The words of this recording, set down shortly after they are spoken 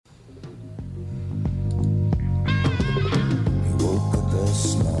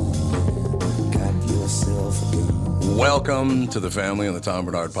Welcome to the family on the Tom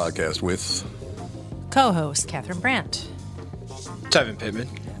Bernard Podcast with co-host Catherine Brandt, Tevin Pittman,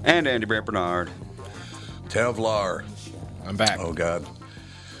 and Andy Brandt Bernard. Tevlar. I'm back. Oh, God.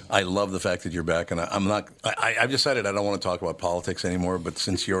 I love the fact that you're back, and I've decided I don't want to talk about politics anymore, but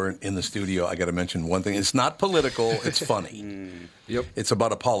since you're in the studio, I got to mention one thing. It's not political, it's funny. Yep. It's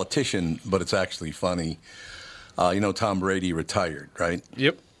about a politician, but it's actually funny. Tom Brady retired, right?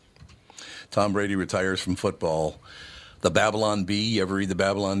 Yep. Tom Brady retires from football. The Babylon Bee, you ever read the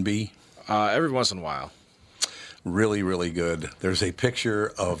Babylon Bee? Every once in a while. Really, really good. There's a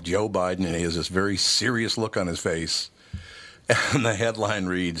picture of Joe Biden, and he has this very serious look on his face. And the headline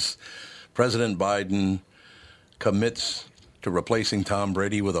reads, President Biden commits to replacing Tom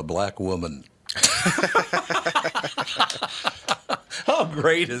Brady with a black woman. How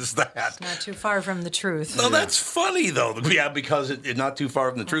great is that? It's not too far from the truth. No, that's funny, though. Yeah, because it's not too far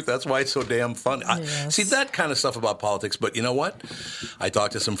from the truth. That's why it's so damn funny. Yes. See, that kind of stuff about politics. But you know what? I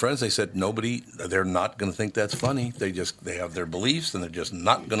talked to some friends. They said they're not going to think that's funny. They have their beliefs, and they're just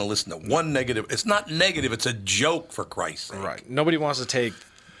not going to listen to one negative. It's not negative. It's a joke, for Christ's sake. Right. Nobody wants to take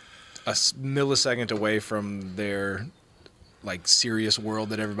a millisecond away from their serious world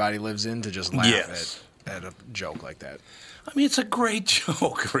that everybody lives in to just laugh at a joke like that. I mean, it's a great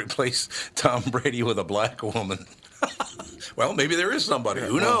joke. Replace Tom Brady with a black woman. Well, maybe there is somebody.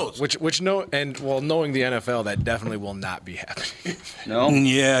 Who knows? Knowing the NFL, that definitely will not be happening. No?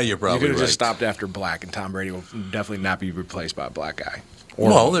 Yeah, you're probably You could have right. just stopped after black, and Tom Brady will definitely not be replaced by a black guy.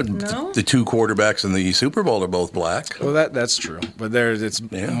 The two quarterbacks in the Super Bowl are both black. Well, that's true, but it's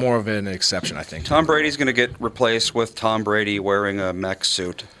more of an exception, I think. Tom Brady's going to get replaced with Tom Brady wearing a mech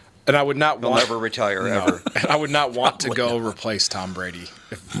suit. And I would not He'll never retire, ever. And I would not want to go replace Tom Brady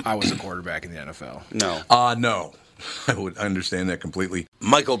if I was a quarterback in the NFL. No. No. I would understand that completely.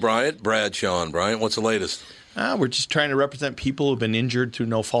 Michael Bryant, Bradshaw and Bryant, what's the latest? We're just trying to represent people who have been injured through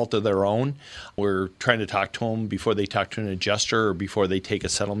no fault of their own. We're trying to talk to them before they talk to an adjuster or before they take a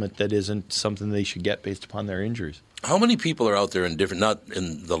settlement that isn't something they should get based upon their injuries. How many people are out there not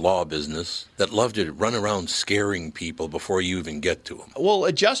in the law business, that love to run around scaring people before you even get to them? Well,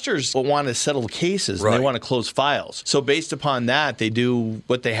 adjusters want to settle cases, Right. and they want to close files. So based upon that, they do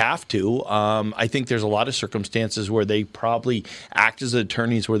what they have to. I think there's a lot of circumstances where they probably act as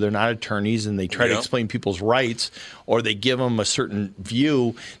attorneys where they're not attorneys, and they try to explain people's rights, or they give them a certain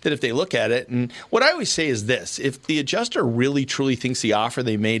view that if they look at it. And what I always say is this: if the adjuster really, truly thinks the offer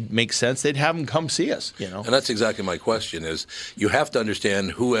they made makes sense, they'd have them come see us. And that's exactly my question is, you have to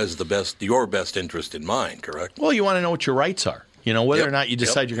understand who has your best interest in mind, correct? Well, you want to know what your rights are. Whether or not you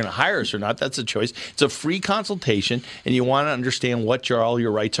decide you're going to hire us or not, that's a choice. It's a free consultation, and you want to understand what all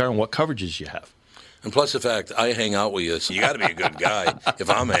your rights are and what coverages you have. And plus the fact I hang out with you, so you got to be a good guy if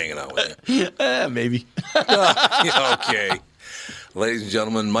I'm hanging out with you. Maybe. Okay. Ladies and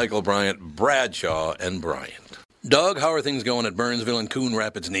gentlemen, Michael Bryant, Bradshaw and Bryant. Doug, how are things going at Burnsville and Coon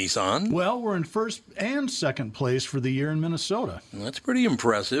Rapids Nissan? Well, we're in first and second place for the year in Minnesota. Well, that's pretty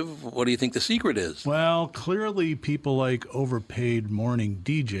impressive. What do you think the secret is? Well, clearly people like overpaid morning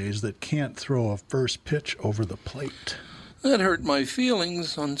DJs that can't throw a first pitch over the plate. That hurt my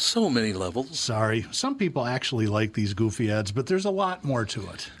feelings on so many levels. Sorry, some people actually like these goofy ads, but there's a lot more to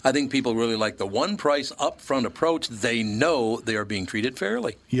it. I think people really like the one price upfront approach. They know they are being treated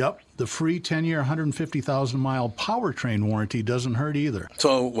fairly. Yep, the free 10-year, 150,000-mile powertrain warranty doesn't hurt either.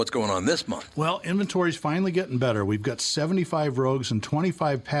 So what's going on this month? Well, inventory's finally getting better. We've got 75 Rogues and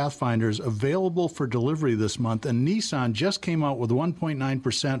 25 Pathfinders available for delivery this month, and Nissan just came out with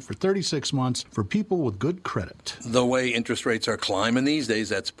 1.9% for 36 months for people with good credit. The way interest rates are climbing these days,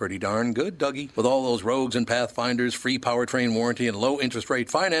 that's pretty darn good, Dougie. With all those Rogues and Pathfinders, free powertrain warranty, and low interest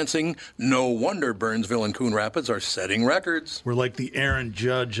rate financing, no wonder Burnsville and Coon Rapids are setting records. We're like the Aaron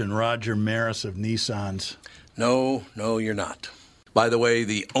Judge and Roger Maris of Nissans. No, you're not. By the way,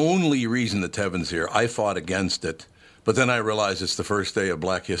 the only reason that Tevin's here, I fought against it, but then I realized it's the first day of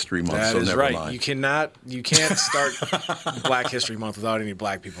Black History Month, That so is never right. mind. You can't start Black History Month without any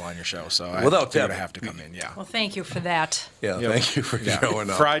black people on your show. So I have to come in. Yeah. Well, thank you for that. Yeah, thank you for showing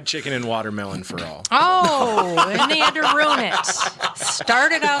up. Fried chicken and watermelon for all. Oh, and they had to ruin it.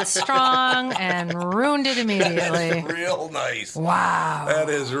 Started out strong and ruined it immediately. Real nice. Wow. That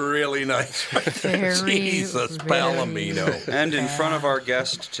is really nice. Jesus, Palomino. And in front of our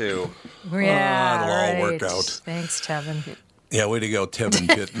guest, too. Yeah, it'll all work right. out. Thanks, Tevin. Yeah, way to go, Tevin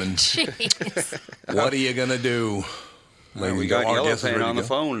Pittman. Jeez. What are you going to do? We got YelloPain on the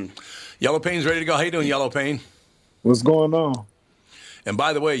phone. YelloPain's ready to go. How you doing, YelloPain? What's going on? And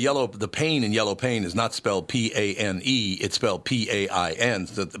by the way, the pain in YelloPain is not spelled P-A-N-E. It's spelled P-A-I-N.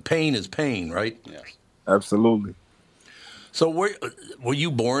 So the pain is pain, right? Yes. Absolutely. So were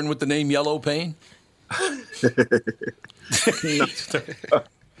you born with the name YelloPain?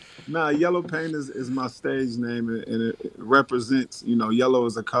 Nah, YelloPain is my stage name, and it represents, yellow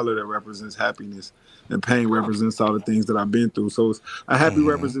is a color that represents happiness, and pain represents all the things that I've been through. So it's a happy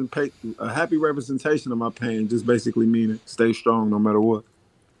representation of my pain, just basically meaning stay strong no matter what.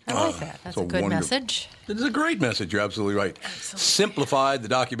 I like that. That's a good message. It is a great message. You're absolutely right. Simplified, the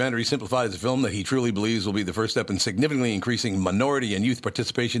documentary Simplified is a film that he truly believes will be the first step in significantly increasing minority and youth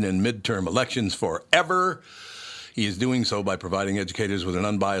participation in midterm elections forever. He is doing so by providing educators with an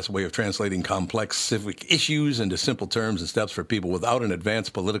unbiased way of translating complex civic issues into simple terms and steps for people without an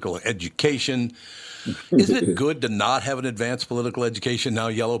advanced political education. Isn't it good to not have an advanced political education now,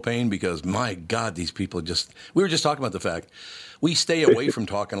 YelloPain? Because, my God, these people we were just talking about the fact we stay away from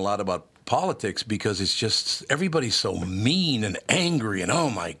talking a lot about politics because it's just everybody's so mean and angry and, oh,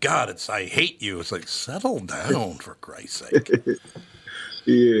 my God, I hate you. It's like, settle down, for Christ's sake.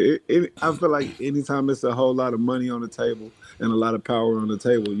 Yeah, I feel like anytime it's a whole lot of money on the table and a lot of power on the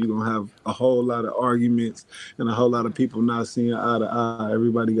table, you're going to have a whole lot of arguments and a whole lot of people not seeing eye to eye.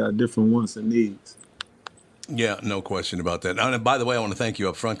 Everybody got different wants and needs. Yeah, no question about that. And by the way, I want to thank you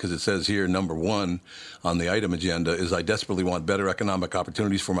up front because it says here, number one on the item agenda is I desperately want better economic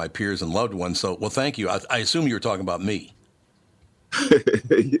opportunities for my peers and loved ones. So, well, thank you. I assume you were talking about me.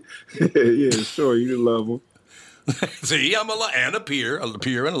 Yeah, sure. You love them. See, I'm a peer and a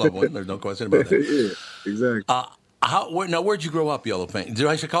loved one. There's no question about that. Yeah, exactly. Now, where'd you grow up, YelloPain? Did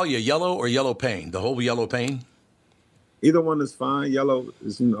I should call you Yellow or YelloPain? The whole YelloPain? Either one is fine. Yellow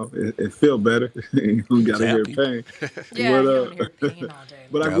is, it feel better. You don't got to hear pain. Yeah, you don't hear pain all day.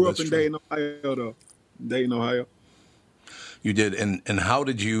 But I grew up in Dayton, Ohio, though. Dayton, Ohio. You did. And how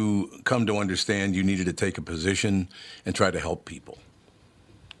did you come to understand you needed to take a position and try to help people?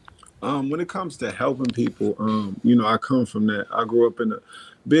 When it comes to helping people, I come from that. I grew up in a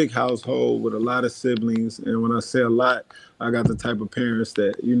big household with a lot of siblings. And when I say a lot, I got the type of parents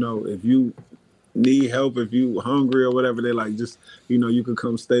that, if you need help, if you hungry or whatever, they like, just, you could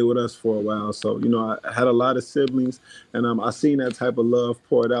come stay with us for a while. So, I had a lot of siblings and I seen that type of love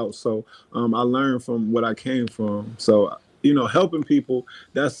poured out. So I learned from what I came from. So, helping people,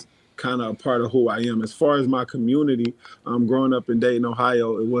 that's kind of a part of who I am. As far as my community, growing up in Dayton,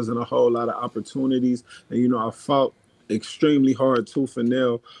 Ohio, it wasn't a whole lot of opportunities. And, I fought extremely hard tooth and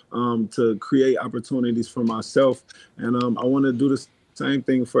nail to create opportunities for myself. And I want to do the same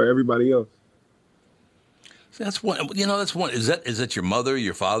thing for everybody else. That's one. That's one. Is that your mother,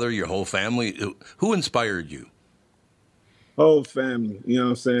 your father, your whole family? Who inspired you? Whole family. You know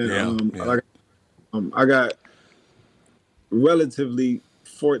what I'm saying? Yeah. I got relatively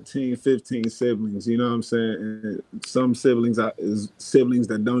 14, 15 siblings. You know what I'm saying? And some siblings siblings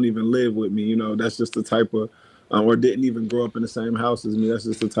that don't even live with me. That's just the type of, or didn't even grow up in the same house as me. That's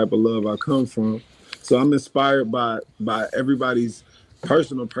just the type of love I come from. So I'm inspired by everybody's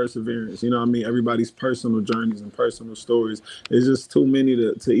personal perseverance, everybody's personal journeys and personal stories. It's just too many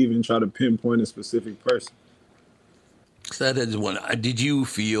to even try to pinpoint a specific person. So that is one. Did you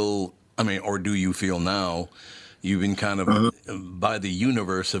feel, or do you feel now, you've been kind of, by the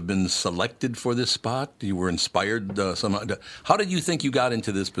universe, have been selected for this spot? You were inspired somehow. How did you think you got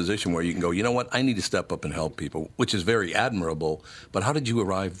into this position where you can go, you know what, I need to step up and help people, which is very admirable, but how did you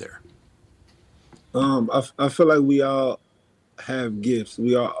arrive there? I feel like we all have gifts.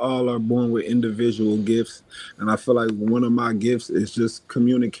 We all are born with individual gifts, and I feel like one of my gifts is just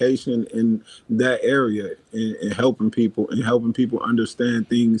communication in that area and helping people understand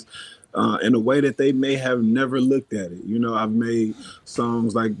things in a way that they may have never looked at it. I've made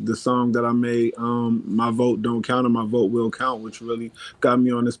songs like the song that I made, My Vote Don't Count and My Vote Will Count, which really got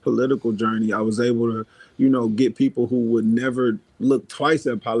me on this political journey. I was able to, get people who would never look twice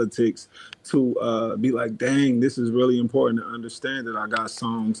at politics to be like, dang, this is really important to understand that. I got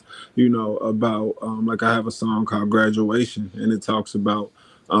songs, about, like I have a song called Graduation, and it talks about,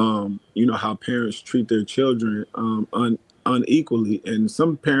 how parents treat their children unequally, and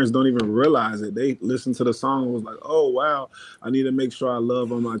some parents don't even realize it. They listen to the song and was like, oh wow, I need to make sure I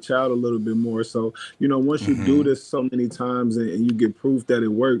love on my child a little bit more. So once you do this so many times and you get proof that it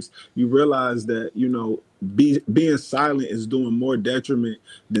works, you realize that being silent is doing more detriment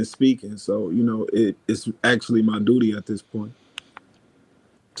than speaking. So it's actually my duty at this point.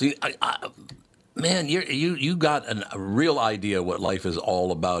 See, man, you got a real idea what life is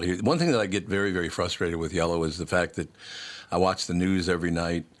all about here. One thing that I get very, very frustrated with, Yellow, is the fact that I watch the news every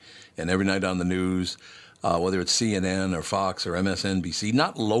night, and every night on the news, whether it's CNN or Fox or MSNBC,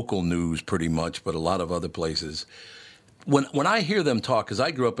 not local news pretty much, but a lot of other places, when I hear them talk, because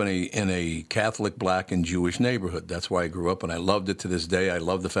I grew up in a Catholic, Black, and Jewish neighborhood. That's where I grew up, and I loved it to this day. I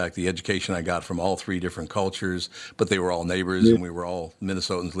love the fact the education I got from all three different cultures, but they were all neighbors, Yeah. and we were all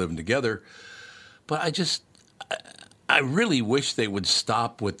Minnesotans living together. But I really wish they would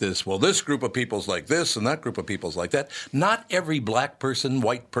stop with this. Well, this group of people's like this, and that group of people's like that. Not every black person,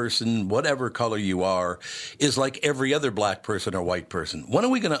 white person, whatever color you are, is like every other black person or white person. When are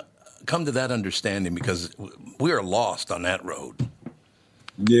we going to come to that understanding? Because we are lost on that road.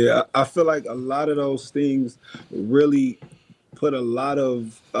 Yeah, I feel like a lot of those things really put a lot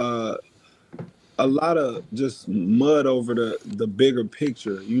of just mud over the bigger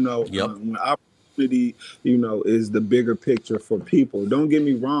picture. Yep. When opportunity, is the bigger picture for people. Don't get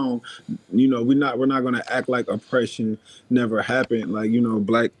me wrong. We're not going to act like oppression never happened. Like,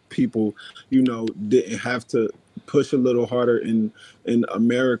 black people, didn't have to push a little harder in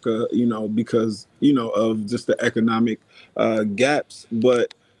America, because of just the economic gaps.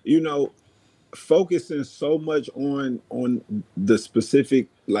 But focusing so much on the specific,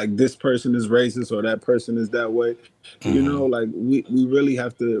 like this person is racist or that person is that way, like we really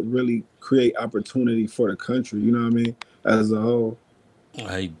have to really create opportunity for the country, you know what I mean, as a whole.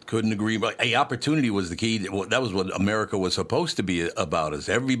 I couldn't agree. But opportunity was the key. That was what America was supposed to be about, is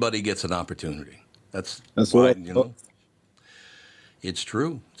everybody gets an opportunity. That's why, what it's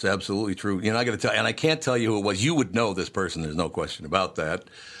true. It's absolutely true. I got to tell you, and I can't tell you who it was. You would know this person. There's no question about that.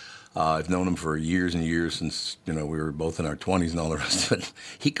 I've known him for years and years, since we were both in our 20s and all the rest of it.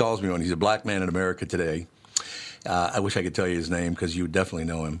 He calls me when he's a black man in America today. I wish I could tell you his name, because you would definitely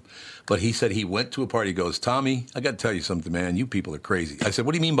know him. But he said he went to a party. He goes, Tommy, I got to tell you something, man. You people are crazy. I said,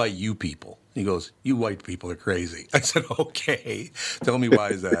 what do you mean by you people? He goes, you white people are crazy. I said, okay. Tell me, why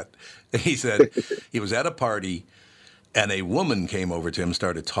is that? He said he was at a party, and a woman came over to him and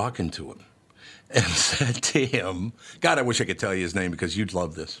started talking to him and said to him, God, I wish I could tell you his name, because you'd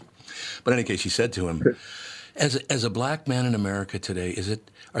love this. But in any case, she said to him, as a black man in America today,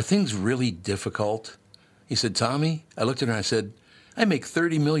 are things really difficult? He said, Tommy, I looked at her and I said, I make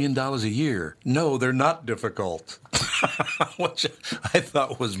 $30 million a year. No, they're not difficult. Which I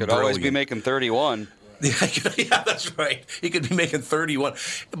thought was Could brilliant. always be making 31. Yeah, that's right. He could be making 31.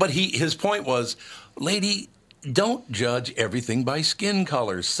 But his point was, lady, don't judge everything by skin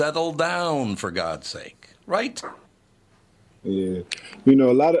color. Settle down, for God's sake. Right? Yeah, a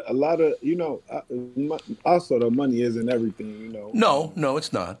lot of also the money isn't everything, No,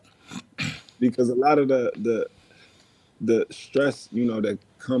 it's not. because a lot of the stress, that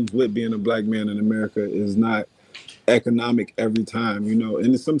comes with being a black man in America is not economic every time,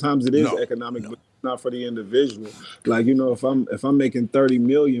 and sometimes it is economic, but not for the individual. Like, if I'm making 30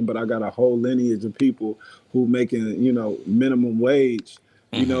 million, but I got a whole lineage of people who making, minimum wage,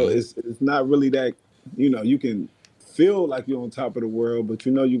 it's not really that, you can feel like you're on top of the world, but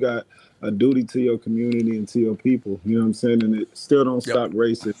you got a duty to your community and to your people, you know what I'm saying? And it still don't stop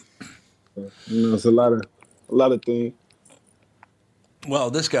racism. It's a lot of things.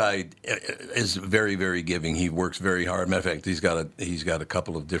 Well, this guy is very, very giving. He works very hard. Matter of fact, he's got a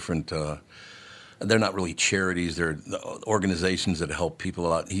couple of different. They're not really charities; they're organizations that help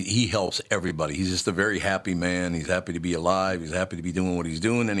people out. He helps everybody. He's just a very happy man. He's happy to be alive. He's happy to be doing what he's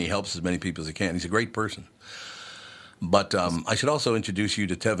doing, and he helps as many people as he can. He's a great person. But I should also introduce you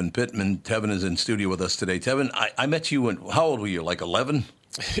to Tevin Pittman. Tevin is in studio with us today. Tevin, I met you when, how old were you? Like 11?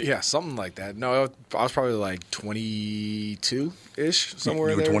 Yeah, something like that. No, I was probably like 22-ish,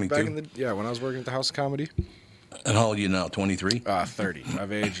 somewhere You were there. 22? When I was working at the House of Comedy. And how old are you now? 23? 30.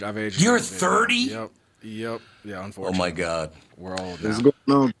 I've aged. You're 30? Yep. Yeah, unfortunately. Oh my God. We're old now. What's going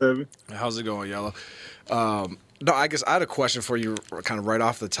on, Tevin? How's it going, Yellow? No, I guess I had a question for you kind of right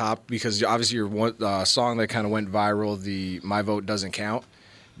off the top, because obviously your one song that kind of went viral, the My Vote Doesn't Count.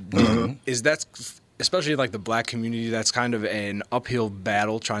 Mm-hmm. Is that, especially in like the black community, that's kind of an uphill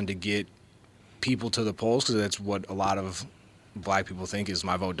battle trying to get people to the polls, because that's what a lot of black people think is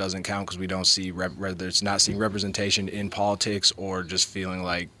my vote doesn't count, because we don't see, whether it's not seeing representation in politics or just feeling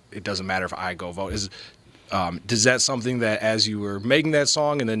like it doesn't matter if I go vote. Does that something that, as you were making that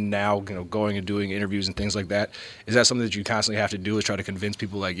song and then now going and doing interviews and things like that, is that something that you constantly have to do, is try to convince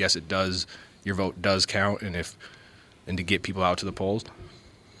people like, yes, it does, your vote does count, and to get people out to the polls?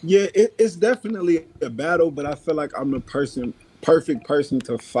 Yeah, it's definitely a battle, but I feel like I'm the perfect person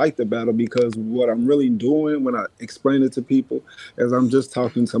to fight the battle, because what I'm really doing when I explain it to people is I'm just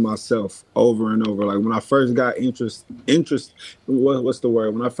talking to myself over and over. Like when I first got what's the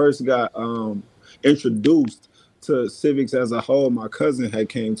word? When I first got introduced to civics as a whole, my cousin had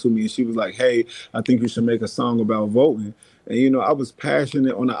came to me and she was like, hey, I think you should make a song about voting. And I was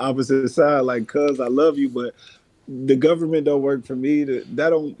passionate on the opposite side, like, cuz I love you, but the government don't work for me. That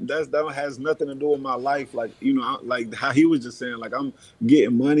don't has nothing to do with my life. Like, like how he was just saying, like, I'm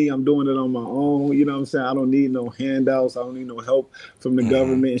getting money, I'm doing it on my own. You know what I'm saying? I don't need no handouts. I don't need no help from the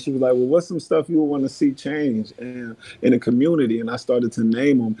government. And she was like, well, what's some stuff you would want to see change and in the community? And I started to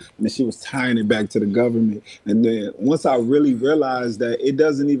name them, and then she was tying it back to the government. And then once I really realized that it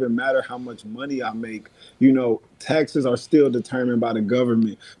doesn't even matter how much money I make, taxes are still determined by the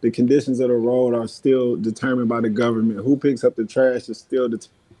government. The conditions of the road are still determined by the government. Who picks up the trash is still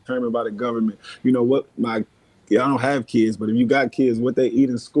determined by the government. I don't have kids, but if you got kids, what they eat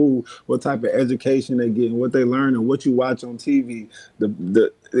in school, what type of education they get, and what they learn, and what you watch on TV,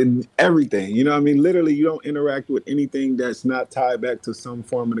 everything. You know what I mean? Literally, you don't interact with anything that's not tied back to some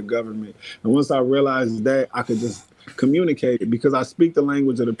form of the government. And once I realized that, I could just communicate it, because I speak the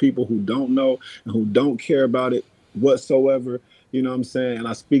language of the people who don't know and who don't care about it whatsoever. You know what I'm saying? And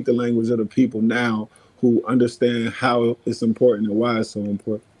I speak the language of the people now who understand how it's important and why it's so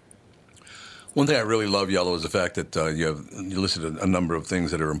important. One thing I really love, Yellow, is the fact that you listed a number of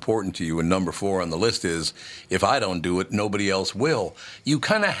things that are important to you, and number 4 on the list is, if I don't do it, nobody else will. You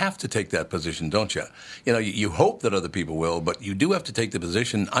kind of have to take that position, don't you? You hope that other people will, but you do have to take the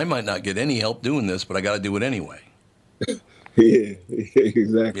position, I might not get any help doing this, but I got to do it anyway. Yeah,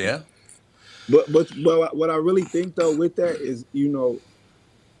 exactly. Yeah? But what I really think, though, with that is,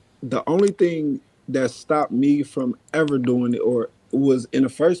 the only thing that stopped me from ever doing it, or was in the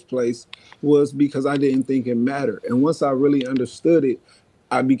first place, was because I didn't think it mattered. And once I really understood it,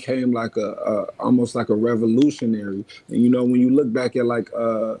 I became like almost like a revolutionary. And when you look back at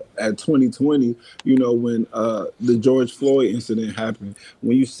 2020, when the George Floyd incident happened,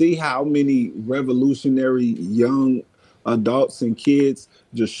 when you see how many revolutionary young adults and kids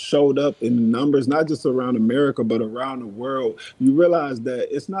just showed up in numbers, not just around America, but around the world, you realize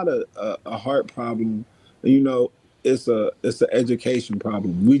that it's not a heart problem. It's an education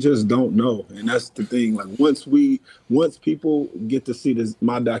problem. We just don't know. And that's the thing. Like, once people get to see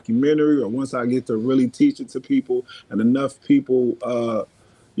my documentary, or once I get to really teach it to people, and enough people are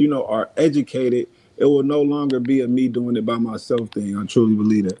educated, it will no longer be a me doing it by myself thing. I truly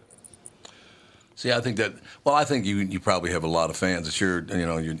believe that. See, I think you probably have a lot of fans. It's you're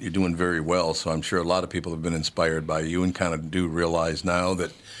doing very well, so I'm sure a lot of people have been inspired by you and kind of do realize now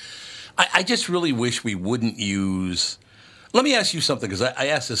that I just really wish we wouldn't use. Let me ask you something, because I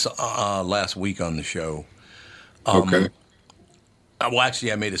asked this last week on the show. Okay. Well,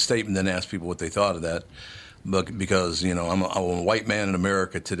 actually, I made a statement and then asked people what they thought of that, because I'm a white man in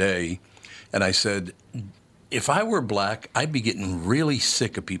America today, and I said, if I were black, I'd be getting really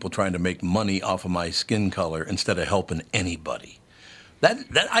sick of people trying to make money off of my skin color instead of helping anybody. That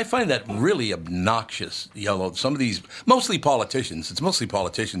I find that really obnoxious, Yellow. Some of these, mostly politicians. It's mostly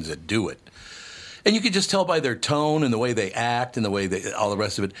politicians that do it, and you can just tell by their tone and the way they act and the way all the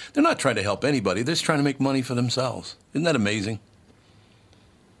rest of it. They're not trying to help anybody. They're just trying to make money for themselves. Isn't that amazing?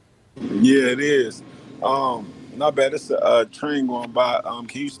 Yeah, it is. Not bad. It's a train going by.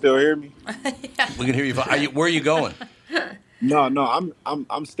 Can you still hear me? We can hear you. Where are you going? No,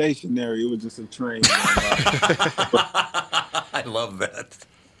 I'm stationary. It was just a train going by. I love that.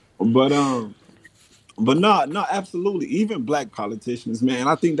 But no, absolutely. Even black politicians, man.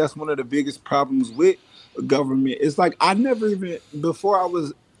 I think that's one of the biggest problems with government. It's like, I never even, before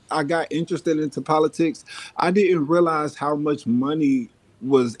I got interested into politics, I didn't realize how much money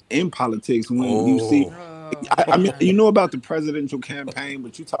was in politics. When you see, I mean, you know about the presidential campaign,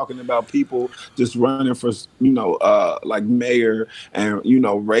 but you're talking about people just running for, like mayor, and,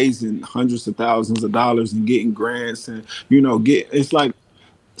 raising hundreds of thousands of dollars and getting grants, and, it's like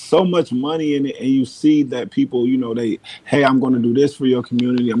so much money in it. And you see that people, hey, I'm going to do this for your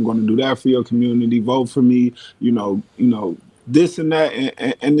community. I'm going to do that for your community. Vote for me, this and that.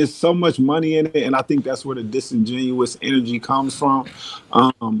 And there's so much money in it. And I think that's where the disingenuous energy comes from.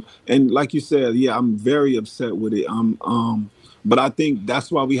 And like you said, yeah, I'm very upset with it. But I think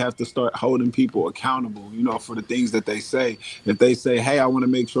that's why we have to start holding people accountable, for the things that they say. If they say, hey, I want to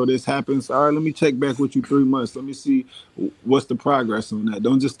make sure this happens, all right, let me check back with you 3 months. Let me see what's the progress on that.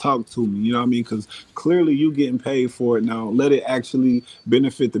 Don't just talk to me, you know what I mean? Because clearly you getting paid for it now. Let it actually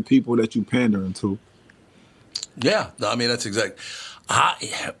benefit the people that you pandering to. Yeah, I mean, that's exact.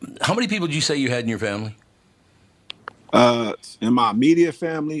 How many people did you say you had in your family? In my immediate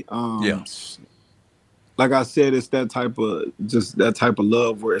family, yeah. Like I said, it's that type of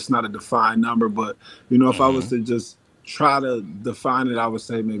love where it's not a defined number. But, if I was to just try to define it, I would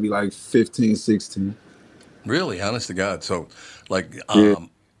say maybe like 15, 16. Really? Honest to God. So, like,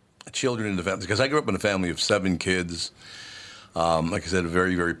 children in the family, because I grew up in a family of 7 kids. Like I said, a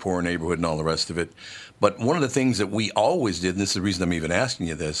very, very poor neighborhood and all the rest of it. But one of the things that we always did, and this is the reason I'm even asking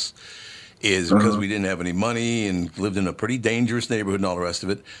you this, is because we didn't have any money and lived in a pretty dangerous neighborhood and all the rest of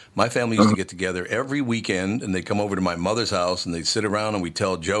it. My family used to get together every weekend, and they'd come over to my mother's house, and they'd sit around, and we'd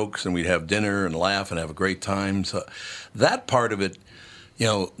tell jokes, and we'd have dinner and laugh and have a great time. So that part of it,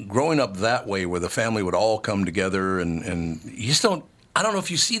 growing up that way where the family would all come together, and you just don't, I don't know if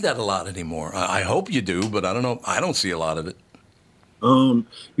you see that a lot anymore. I hope you do, but I don't know. I don't see a lot of it. You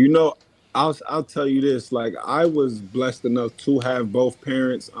know, I'll tell you this. Like, I was blessed enough to have both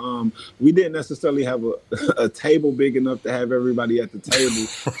parents. We didn't necessarily have a table big enough to have everybody at the table.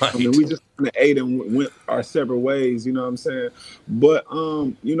 Right. And we just kind of ate and went our separate ways. You know what I'm saying? But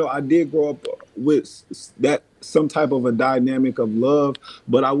I did grow up with that some type of a dynamic of love.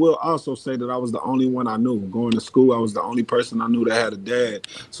 But I will also say that I was the only one I knew going to school. I was the only person I knew that had a dad.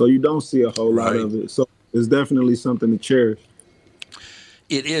 So you don't see a whole lot of it. So it's definitely something to cherish.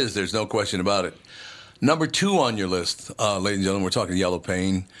 It is. There's no question about it. Number 2 on your list, ladies and gentlemen, we're talking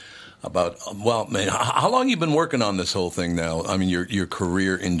YelloPain. About, well, man, how long have you been working on this whole thing now? I mean, your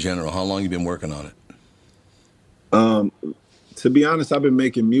career in general. How long have you been working on it? To be honest, I've been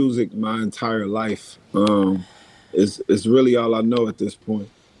making music my entire life. It's really all I know at this point.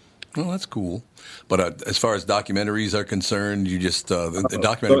 Well, that's cool. But as far as documentaries are concerned, you just the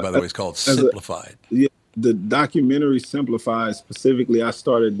documentary, by the way, is called Simplified. Yeah, the documentary Simplified specifically. I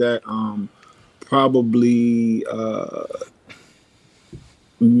started that probably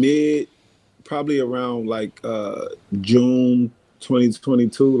around like June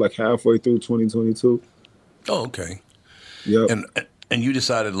 2022, like halfway through 2022. Oh, okay. Yep. And you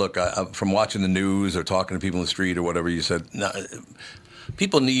decided, look, from watching the news or talking to people in the street or whatever, you said, no,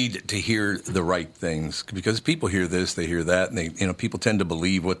 people need to hear the right things, because people hear this, they hear that, and they, people tend to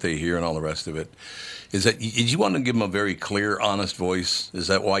believe what they hear and all the rest of it. Did you want to give them a very clear, honest voice? Is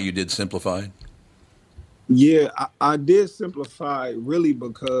that why you did Simplified? Yeah, I did Simplify really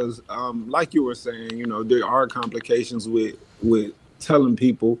because, like you were saying, there are complications with telling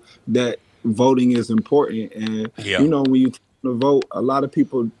people that voting is important, and when you vote, a lot of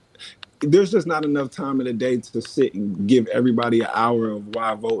people, there's just not enough time in the day to sit and give everybody an hour of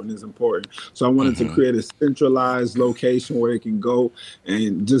why voting is important. So I wanted to create a centralized location where it can go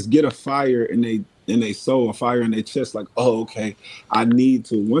and just get a fire in they soul, a fire in their chest, like, oh, okay, I need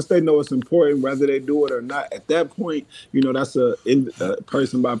to. Once they know it's important, whether they do it or not, at that point, that's a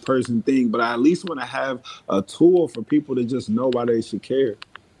person by person thing. But I at least want to have a tool for people to just know why they should care.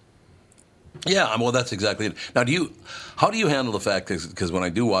 Yeah, well, that's exactly it. Now, how do you handle the fact, because when I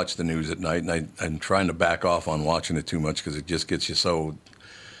do watch the news at night, and I'm trying to back off on watching it too much because it just gets you so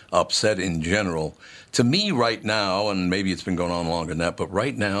upset in general. To me right now, and maybe it's been going on longer than that, but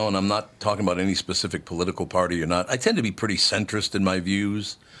right now, and I'm not talking about any specific political party or not, I tend to be pretty centrist in my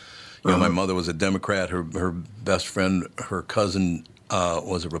views. My mother was a Democrat. Her best friend, her cousin,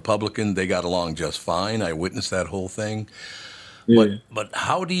 was a Republican. They got along just fine. I witnessed that whole thing. Yeah. But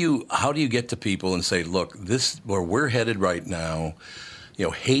how do you get to people and say, look, this where we're headed right now,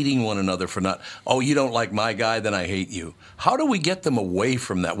 hating one another for not, oh, you don't like my guy, then I hate you. How do we get them away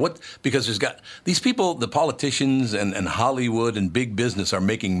from that? Because there's got these people, the politicians and Hollywood and big business are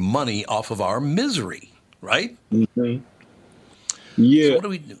making money off of our misery, right? Mm-hmm. Yeah. So what do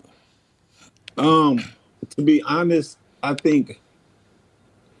we do? To be honest, I think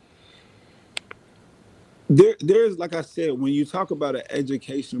there's, like I said, when you talk about an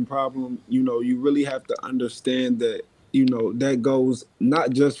education problem, you really have to understand that, that goes not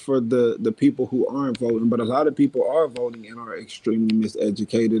just for the people who aren't voting, but a lot of people are voting and are extremely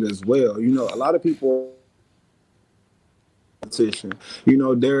miseducated as well. A lot of people,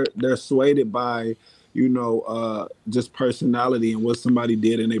 they're swayed by, just personality and what somebody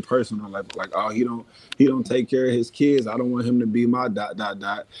did in their personal life. Like, oh, he don't take care of his kids. I don't want him to be my ...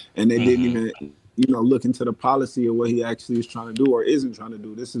 And they didn't even look into the policy of what he actually is trying to do or isn't trying to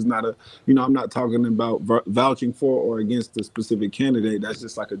do. This is not I'm not talking about vouching for or against a specific candidate. That's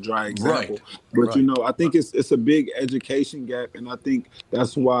just like a dry example. Right. But, I think it's a big education gap. And I think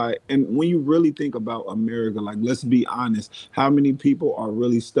that's why, and when you really think about America, like, let's be honest, how many people are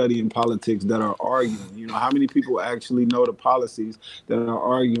really studying politics that are arguing? How many people actually know the policies that are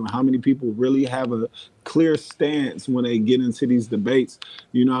arguing? How many people really have a clear stance when they get into these debates?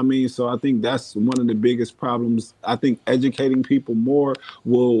 You know what I mean? So I think that's one of the biggest problems. I think educating people more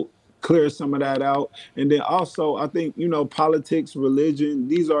will clear some of that out. And then also, I think, politics, religion,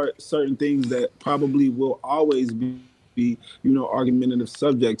 these are certain things that probably will always be argumentative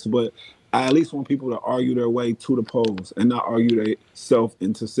subjects, but I at least want people to argue their way to the polls and not argue themselves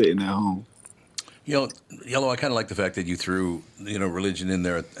into sitting at home. You know, Yellow, I kind of like the fact that you threw, religion in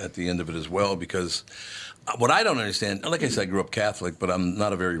there at the end of it as well, because what I don't understand, like I said, I grew up Catholic, but I'm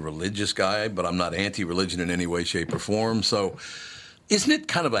not a very religious guy, but I'm not anti-religion in any way, shape, or form. So isn't it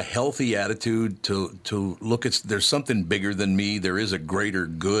kind of a healthy attitude to look at, there's something bigger than me, there is a greater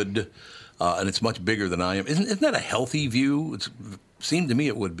good, and it's much bigger than I am. Isn't that a healthy view? It seemed to me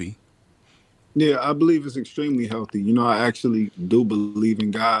it would be. Yeah, I believe it's extremely healthy. I actually do believe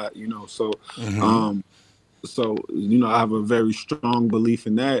in God, so I have a very strong belief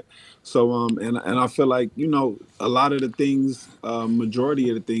in that. So and I feel like, a lot of the things, majority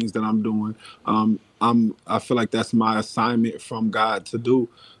of the things that I'm doing, I feel like that's my assignment from God to do.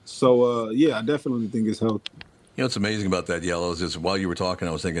 So yeah, I definitely think it's healthy. What's amazing about that, Yellow, is while you were talking,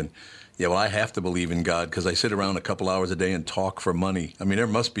 I was thinking, yeah, well, I have to believe in God because I sit around a couple hours a day and talk for money. I mean, there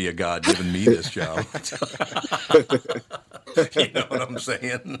must be a God giving me this job. You know what I'm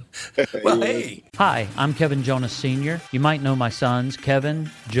saying? Well, hey. Hi, I'm Kevin Jonas Sr. You might know my sons, Kevin,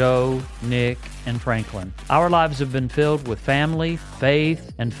 Joe, Nick, and Franklin. Our lives have been filled with family,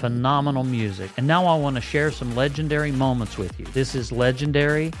 faith, and phenomenal music. And now I want to share some legendary moments with you. This is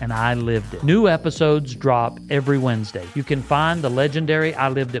legendary, and I lived it. New episodes drop every Wednesday. You can find the legendary I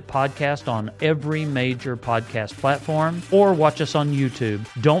Lived It podcast on every major podcast platform or watch us on YouTube.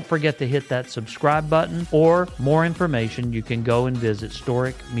 Don't forget to hit that subscribe button, or more information, you can go and visit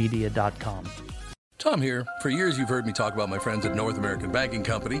storicmedia.com. Tom here. For years, you've heard me talk about my friends at North American Banking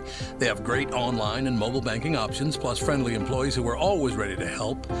Company. They have great online and mobile banking options, plus friendly employees who are always ready to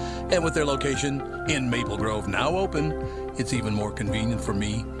help. And with their location in Maple Grove now open, it's even more convenient for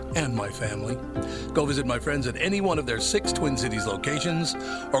me and my family. Go visit my friends at any one of their 6 Twin Cities locations,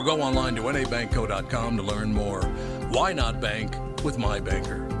 or go online to nabankco.com to learn more. Why not bank with my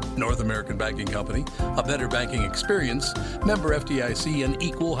banker? North American Banking Company, a better banking experience, member FDIC, and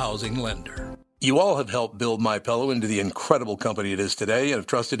equal housing lender. You all have helped build MyPillow into the incredible company it is today, and have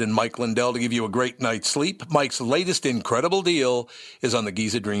trusted in Mike Lindell to give you a great night's sleep. Mike's latest incredible deal is on the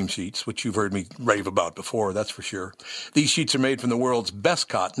Giza Dream Sheets, which you've heard me rave about before, that's for sure. These sheets are made from the world's best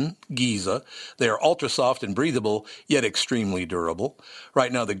cotton, Giza. They are ultra soft and breathable, yet extremely durable.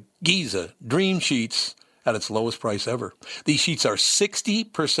 Right now, the Giza Dream Sheets at its lowest price ever. These sheets are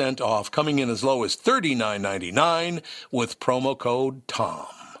 60% off, coming in as low as $39.99 with promo code TOM.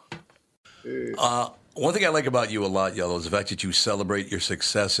 One thing I like about you a lot, Yellow, is the fact that you celebrate your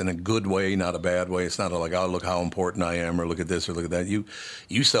success in a good way, not a bad way. It's not like, oh, look how important I am, or look at this, or look at that.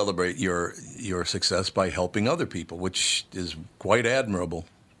 You celebrate your success by helping other people, which is quite admirable.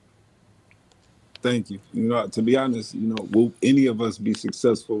 Thank you. To be honest, will any of us be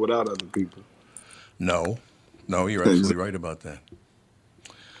successful without other people? No, you're absolutely right about that.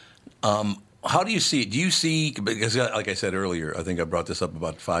 How do you see it? Do you see, because like I said earlier, I think I brought this up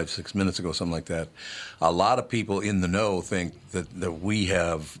about 5-6 minutes ago, something like that. A lot of people in the know think that we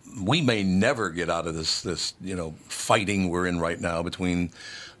may never get out of this fighting we're in right now between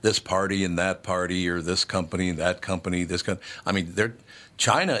this party and that party, or this company, that company, this company. I mean,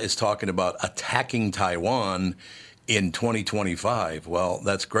 China is talking about attacking Taiwan in 2025. Well,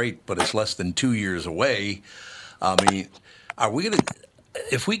 that's great, but it's less than 2 years away. I mean, are we going to...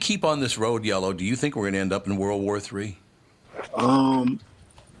 If we keep on this road, Yellow, do you think we're going to end up in World War III? I'm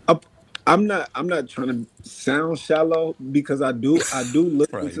not trying to sound shallow, because I do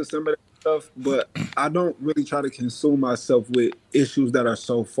look Right. into some of that stuff, but I don't really try to consume myself with issues that are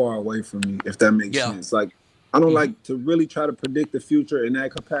so far away from me, if that makes sense. Like, I don't like to really try to predict the future in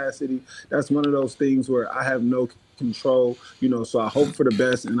that capacity. That's one of those things where I have no control, so I hope for the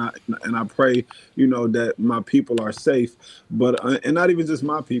best, and I pray, that my people are safe, but and not even just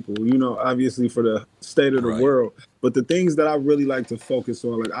my people, obviously for the state of the world. But the things that I really like to focus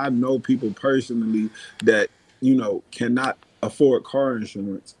on, like, I know people personally that cannot afford car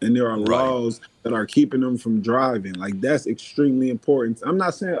insurance, and there are laws that are keeping them from driving. Like, that's extremely important. I'm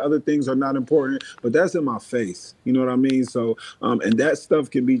not saying other things are not important, but that's in my face. You know what I mean? So, and that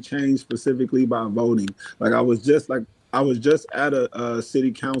stuff can be changed specifically by voting. Like, I was just at a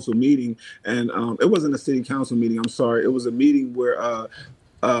city council meeting, and it wasn't a city council meeting. I'm sorry. It was a meeting where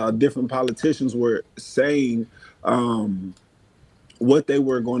different politicians were saying what they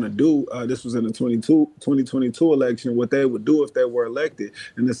were going to do. This was in the 2022 election, what they would do if they were elected.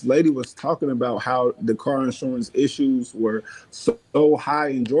 And this lady was talking about how the car insurance issues were so high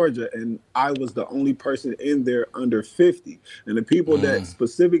in Georgia, and I was the only person in there under 50. And the people that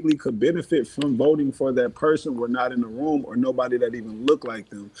specifically could benefit from voting for that person were not in the room, or nobody that even looked like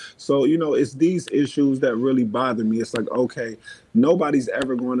them. So, it's these issues that really bother me. It's like, okay, nobody's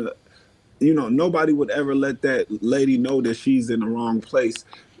ever going to, nobody would ever let that lady know that she's in the wrong place.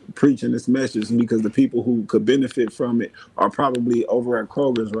 preaching this message, because the people who could benefit from it are probably over at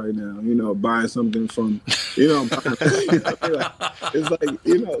Kroger's right now, buying something from, buying, it's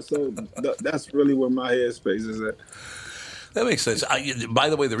like, so that's really where my headspace is at. That makes sense. By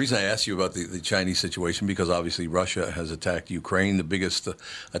the way, the reason I asked you about the Chinese situation, because obviously Russia has attacked Ukraine, the biggest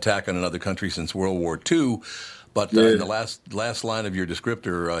attack on another country since World War II. But in the last line of your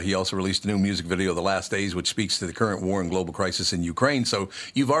descriptor, he also released a new music video, The Last Days, which speaks to the current war and global crisis in Ukraine. So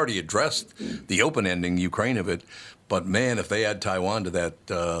you've already addressed the open-ending Ukraine of it. But, man, if they add Taiwan to that,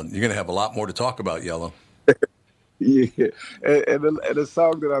 you're going to have a lot more to talk about, Yellow. Yeah. And the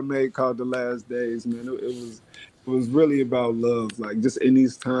song that I made called The Last Days, man, it was really about love. Like, just in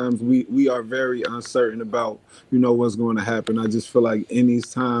these times, we are very uncertain about, what's going to happen. I just feel like in these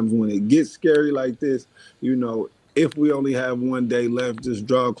times when it gets scary like this, if we only have one day left, just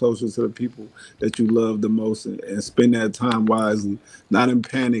draw closer to the people that you love the most and spend that time wisely, not in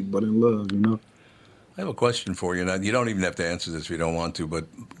panic, but in love, I have a question for you. Now, you don't even have to answer this if you don't want to, but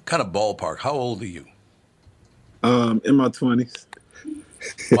kind of ballpark, how old are you? In my 20s.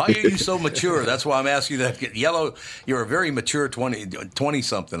 Why are you so mature? That's why I'm asking you that. Yellow, you're a very mature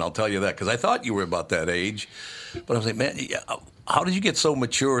 20-something, I'll tell you that, because I thought you were about that age. But I was like, man, how did you get so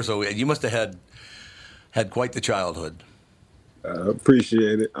mature? So you must have had quite the childhood.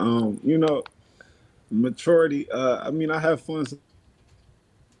 Appreciate it. Maturity, I have fun.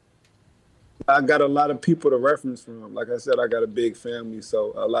 I got a lot of people to reference from. Like I said, I got a big family,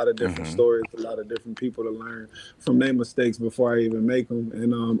 so a lot of different stories, a lot of different people to learn from their mistakes before I even make them,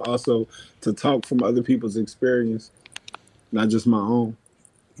 and also to talk from other people's experience, not just my own.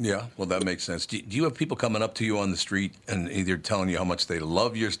 Yeah, well, that makes sense. Do you have people coming up to you on the street and either telling you how much they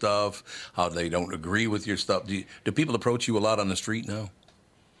love your stuff, how they don't agree with your stuff? Do people approach you a lot on the street now?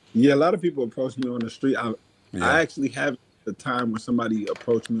 Yeah, a lot of people approach me on the street. I actually have the time when somebody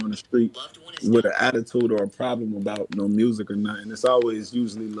approached me on the street with an attitude or a problem about no music or nothing. It's always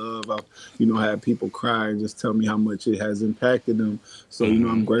usually love. I've had people cry and just tell me how much it has impacted them. So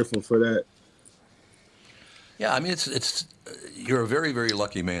I'm grateful for that. Yeah, I mean, it's you're a very, very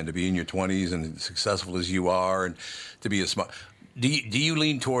lucky man to be in your 20s and as successful as you are, and to be a smart. Do you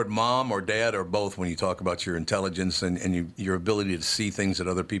lean toward mom or dad or both when you talk about your intelligence and your ability to see things that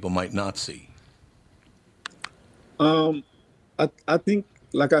other people might not see? I think,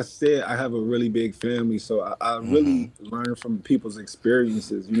 like I said, I have a really big family, so I really learn from people's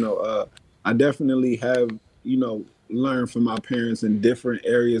experiences. I definitely have, learned from my parents in different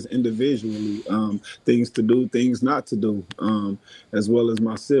areas individually, things to do, things not to do, as well as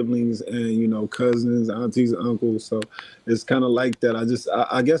my siblings and, cousins, aunties, uncles. So it's kind of like that.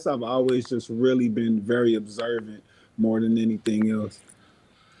 I guess I've always just really been very observant more than anything else.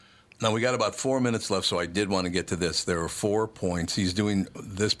 Now, we got about 4 minutes left, so I did want to get to this. There are 4 points. He's doing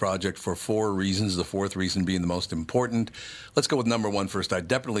this project for 4 reasons, the 4th reason being the most important. Let's go with number 1 first. I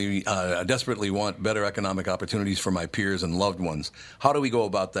desperately want better economic opportunities for my peers and loved ones. How do we go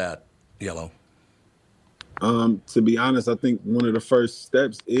about that, Yellow? To be honest, I think one of the first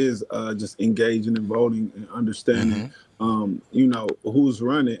steps is just engaging in voting and understanding, who's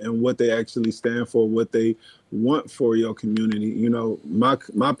running and what they actually stand for, what they want for your community.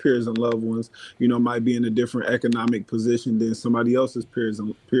 My peers and loved ones, might be in a different economic position than somebody else's peers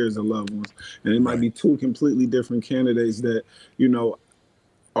and loved ones. And it might be 2 completely different candidates that,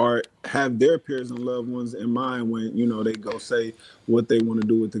 or have their peers and loved ones in mind when, they go say what they want to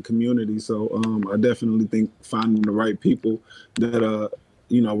do with the community. So I definitely think finding the right people that,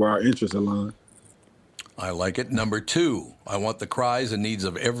 where our interests align. I like it. Number 2, I want the cries and needs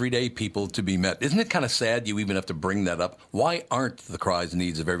of everyday people to be met. Isn't it kind of sad you even have to bring that up? Why aren't the cries and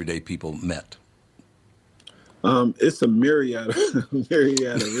needs of everyday people met? It's a myriad of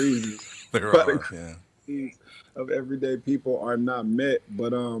reasons. There are, yeah. Of everyday people are not met,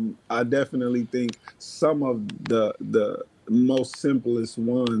 but I definitely think some of the most simplest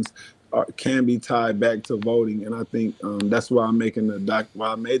ones can be tied back to voting, and I think that's why I'm making why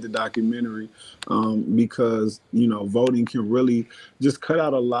I made the documentary, because voting can really just cut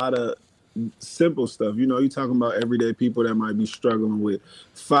out a lot of simple stuff. You're talking about everyday people that might be struggling with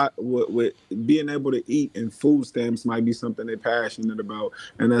being able to eat, and food stamps might be something they're passionate about,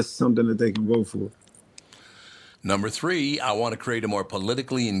 and that's something that they can vote for. Number 3, I want to create a more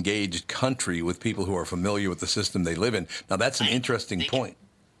politically engaged country with people who are familiar with the system they live in. Now, that's an interesting point.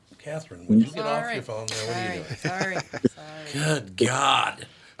 Catherine, would you get off your phone there? What are you doing? Sorry. Good God.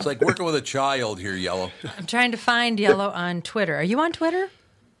 It's like working with a child here, Yellow. I'm trying to find Yellow on Twitter. Are you on Twitter?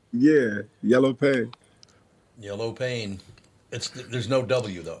 Yeah, YelloPain. YelloPain. There's no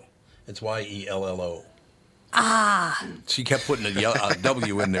W, though. It's Yello. She kept putting a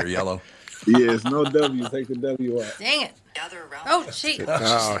W in there, Yellow. Yes, no W. Take the W out. Dang it. Oh, gee.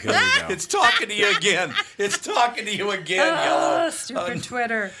 Oh, here we go. It's talking to you again. It's talking to you again, Yellow. Stupid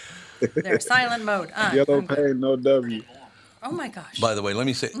Twitter. There, silent mode. YelloPain, no W. Oh, my gosh. By the way, let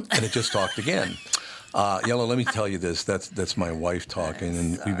me say, and it just talked again. Yellow, let me tell you this. That's my wife talking,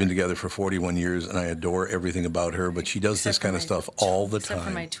 and we've been together for 41 years, and I adore everything about her, but she does this kind of stuff all the time. Except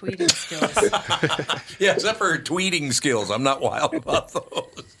for my tweeting skills. Yeah, except for her tweeting skills. I'm not wild about those.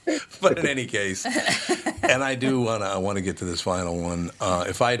 But in any case, and I do want to get to this final one.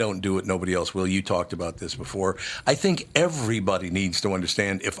 If I don't do it, nobody else will. You talked about this before. I think everybody needs to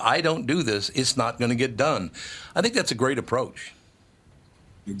understand if I don't do this, it's not going to get done. I think that's a great approach.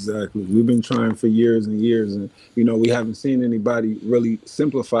 Exactly. We've been trying for years and years, and we haven't seen anybody really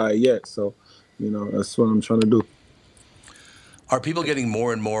simplify it yet. So, that's what I'm trying to do. Are people getting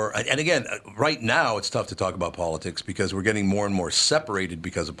more and more? And again, right now it's tough to talk about politics because we're getting more and more separated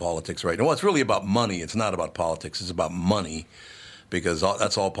because of politics right now. Well, it's really about money. It's not about politics. It's about money because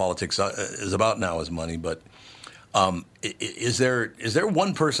that's all politics is about now is money. But is there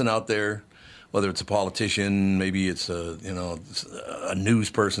one person out there? Whether it's a politician, maybe it's a news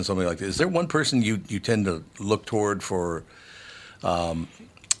person, something like that. Is there one person you tend to look toward for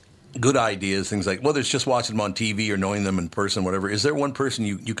good ideas, things like whether it's just watching them on TV or knowing them in person, whatever? Is there one person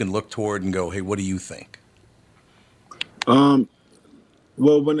you can look toward and go, hey, what do you think? Well,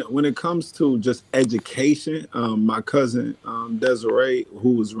 when it comes to just education, my cousin Desiree,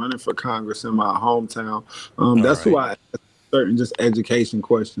 who was running for Congress in my hometown, that's who I. Certain just education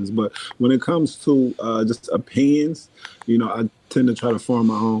questions, but when it comes to just opinions, I tend to try to form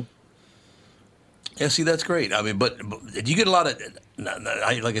my own. Yeah, see, that's great. I mean, but do you get a lot of?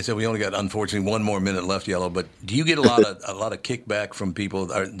 Like I said, we only got unfortunately 1 more minute left, Yellow. But do you get a lot of kickback from people?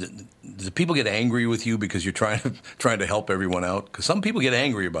 Do people get angry with you because you're trying to help everyone out? Because some people get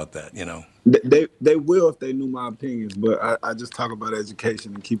angry about that, They will if they knew my opinions, but I just talk about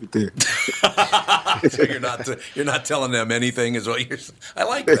education and keep it there. So you're not telling them anything, is what you're. I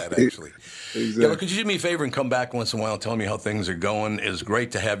like that actually. Exactly. Yellow, could you do me a favor and come back once in a while and tell me how things are going? It's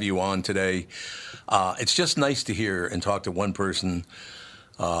great to have you on today. It's just nice to hear and talk to one person,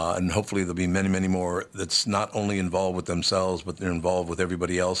 and hopefully there'll be many, many more that's not only involved with themselves, but they're involved with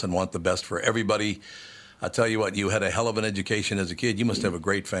everybody else and want the best for everybody. I tell you what, you had a hell of an education as a kid. You must have a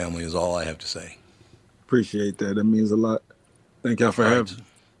great family, is all I have to say. Appreciate that. That means a lot. Thank y'all for having me.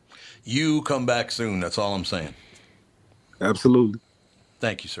 You come back soon. That's all I'm saying. Absolutely.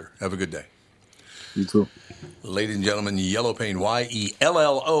 Thank you, sir. Have a good day. You too. Ladies and gentlemen, YelloPain,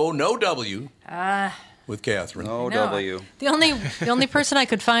 YELLO, no W, with Catherine. No W. The only person I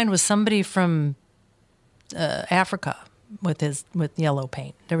could find was somebody from Africa with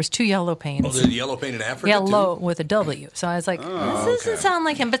YelloPain. There was 2 YelloPains. Oh, there's YelloPain in Africa Yellow too? with a W. So I was like, this doesn't sound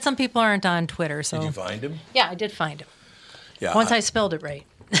like him. But some people aren't on Twitter. So Did you find him? Yeah, I did find him. Yeah. Once I spelled it right.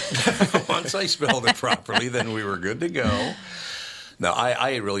 Once I spelled it properly, then we were good to go. Now,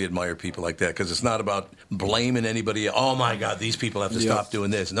 I really admire people like that because it's not about blaming anybody. Oh, my God, these people have to stop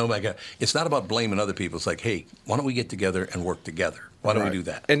doing this. And oh, my God. It's not about blaming other people. It's like, hey, why don't we get together and work together? Why don't we do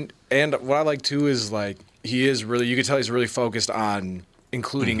that? And what I like, too, is, like, he is really – you can tell he's really focused on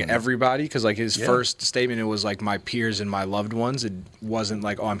including everybody because, like, his first statement, it was, like, my peers and my loved ones. It wasn't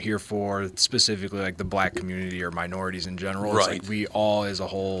like, oh, I'm here for specifically, like, the black community or minorities in general. It's like we all as a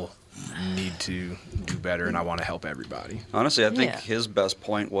whole – need to do better, and I want to help everybody. Honestly, I think his best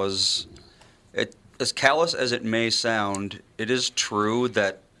point was, as callous as it may sound, it is true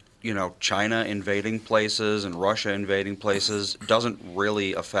that China invading places and Russia invading places doesn't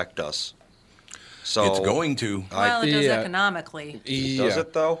really affect us. So it's going to. Well, it does economically. Does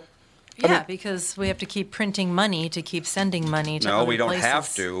it though? Yeah, because we have to keep printing money to keep sending money to other we don't places.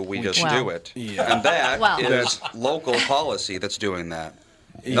 have to. We just do it. Yeah. And that is local policy that's doing that.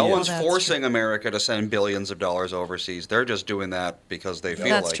 No one's forcing America to send billions of dollars overseas. They're just doing that because they feel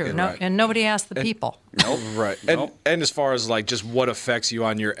like it. That's true. No, and nobody asked the people. Nope. Right. And as far as like just what affects you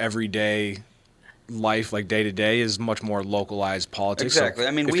on your everyday life, like day to day, is much more localized politics. Exactly. So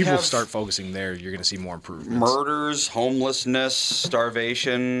I mean, if we people have start focusing there, you're going to see more improvements. Murders, homelessness,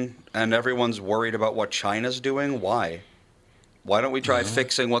 starvation, and everyone's worried about what China's doing. Why? Why don't we try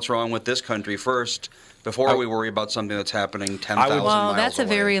fixing what's wrong with this country first before we worry about something that's happening 10,000 miles away? Well, that's a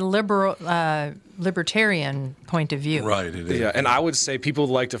very libertarian point of view. Right, it is. Yeah, and I would say people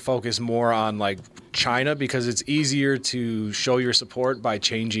like to focus more on like China because it's easier to show your support by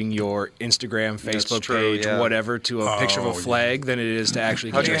changing your Instagram, Facebook page, whatever, to a picture of a flag than it is to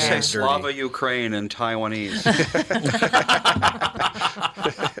actually get your hands dirty. Slava Ukraine in Taiwanese.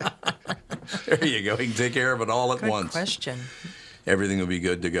 There you go. He can take care of it all at Good once. question. Everything will be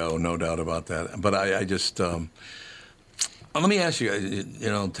good to go, no doubt about that. But I just let me ask you,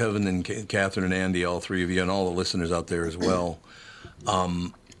 Tevin and Catherine and Andy, all three of you, and all the listeners out there as well.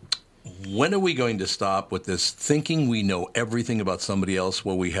 When are we going to stop with this thinking we know everything about somebody else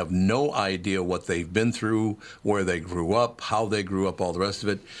where we have no idea what they've been through, where they grew up, how they grew up, all the rest of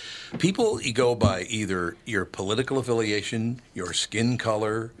it? People go by either your political affiliation, your skin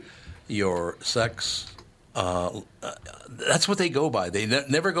color, your sex. That's what they go by. They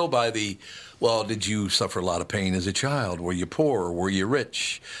never go by well, did you suffer a lot of pain as a child? Were you poor? Were you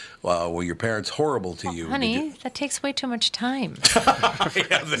rich? Were your parents horrible to you? Honey, that takes way too much time.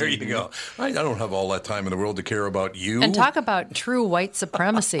 Yeah, there you go. I don't have all that time in the world to care about you. And talk about true white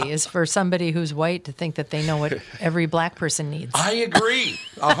supremacy is for somebody who's white to think that they know what every black person needs. I agree.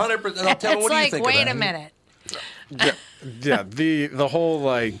 100%. I'll tell you, what do you think of wait that? a minute. Yeah, the whole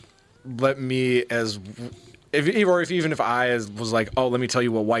like, let me as. Even if I was like, oh, let me tell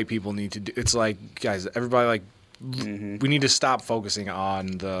you what white people need to do. It's like, guys, everybody like, we need to stop focusing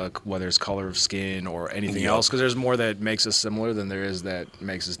on whether it's color of skin or anything else, because there's more that makes us similar than there is that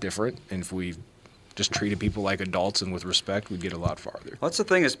makes us different. And if we just treated people like adults and with respect, we'd get a lot farther. Well, that's the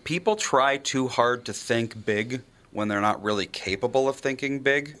thing is people try too hard to think big when they're not really capable of thinking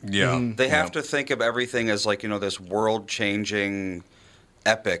big. Yeah. They have to think of everything as like, this world-changing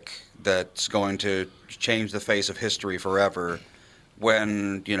epic that's going to change the face of history forever,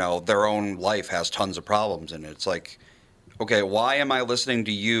 when their own life has tons of problems in it. It's like, okay, why am I listening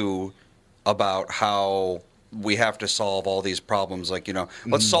to you about how we have to solve all these problems? Like,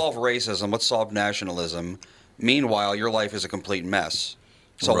 let's solve racism, let's solve nationalism. Meanwhile, your life is a complete mess.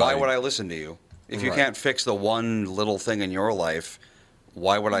 So why would I listen to you? If you can't fix the one little thing in your life,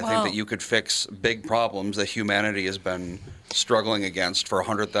 why would I think that you could fix big problems that humanity has been struggling against for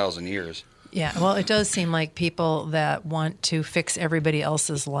 100,000 years? Yeah, well, it does seem like people that want to fix everybody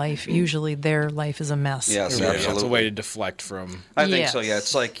else's life, usually their life is a mess. Yes, Yeah, absolutely. it's a way to deflect from. I think so, yeah.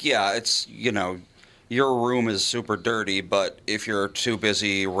 It's like, it's, your room is super dirty, but if you're too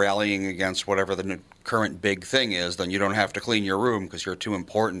busy rallying against whatever the current big thing is, then you don't have to clean your room because you're too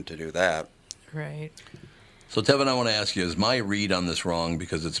important to do that. Right. So, Tevin, I want to ask you, is my read on this wrong?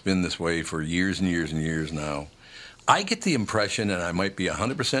 Because it's been this way for years and years and years now. I get the impression, and I might be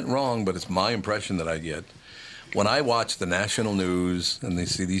 100% wrong, but it's my impression that I get, when I watch the national news and they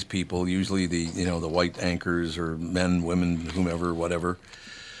see these people, usually the white anchors or men, women, whomever, whatever,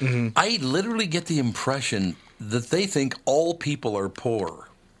 I literally get the impression that they think all people are poor.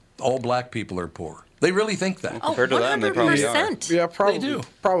 All black people are poor. They really think that. Compared to them, they probably are. 100%. Yeah, probably. They do.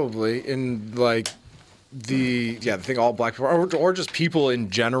 Probably. And like the thing all black people or just people in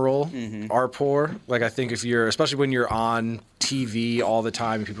general are poor. Like I think especially when you're on TV all the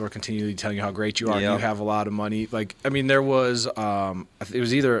time and people are continually telling you how great you are and you have a lot of money. Like, I mean, there was it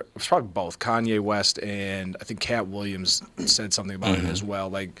was probably both Kanye West and I think Cat Williams said something about it as well.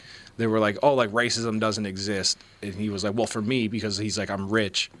 Like they were like, oh, like racism doesn't exist. And he was like, well, for me, because he's like, I'm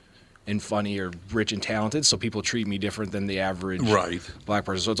rich and funny or rich and talented, so people treat me different than the average black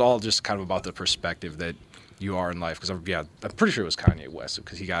person. So it's all just kind of about the perspective that you are in life. Because I'm pretty sure it was Kanye West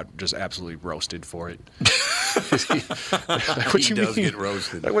because he got just absolutely roasted for it. He does get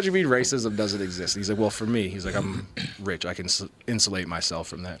roasted. Like, what do you mean racism doesn't exist? And he's like, well, for me, he's like, I'm rich. I can insulate myself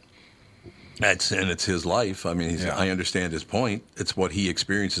from that. It's his life. I mean, I understand his point. It's what he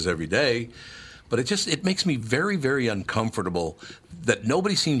experiences every day. But it makes me very, very uncomfortable that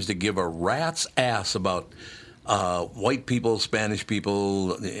nobody seems to give a rat's ass about white people, Spanish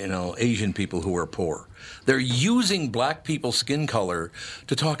people, Asian people who are poor. They're using black people's skin color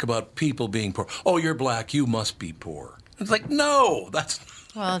to talk about people being poor. Oh, you're black, you must be poor. It's like, no,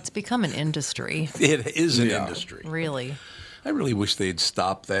 Well, it's become an industry. It is an industry. Really. I really wish they'd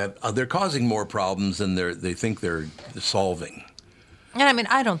stop that. They're causing more problems than they think they're solving. And I mean,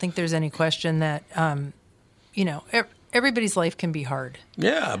 I don't think there's any question that, everybody's life can be hard.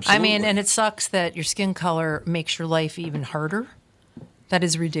 Yeah, absolutely. I mean, and it sucks that your skin color makes your life even harder. That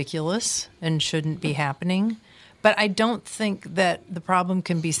is ridiculous and shouldn't be happening. But I don't think that the problem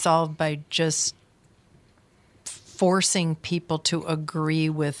can be solved by just forcing people to agree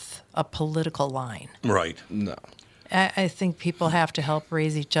with a political line. Right. No. I think people have to help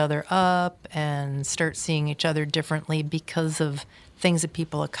raise each other up and start seeing each other differently because of things that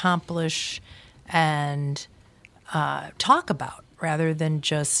people accomplish and talk about rather than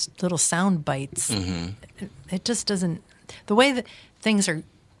just little sound bites. It just doesn't. The way that things are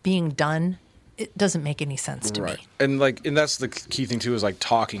being done it doesn't make any sense to me. And that's the key thing too, is like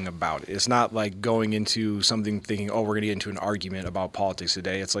talking about it. It's not like going into something thinking, oh, we're going to get into an argument about politics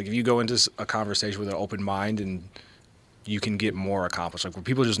today. It's like if you go into a conversation with an open mind, and you can get more accomplished. Like where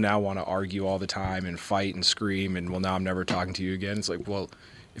people just now want to argue all the time and fight and scream and, well, now I'm never talking to you again. It's like, well,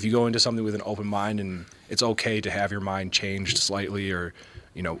 if you go into something with an open mind, and it's okay to have your mind changed slightly, or,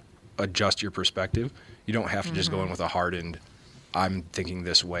 adjust your perspective. You don't have to just go in with a hardened, I'm thinking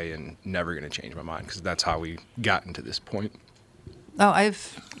this way and never going to change my mind, because that's how we got into this point. Oh,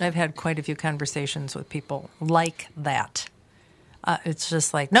 I've had quite a few conversations with people like that. It's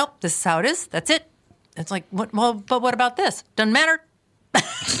just like, nope, this is how it is. That's it. It's like, well, but what about this? Doesn't matter.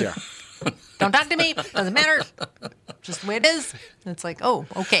 Yeah. Don't talk to me. Doesn't matter. Just the way it is. And it's like, oh,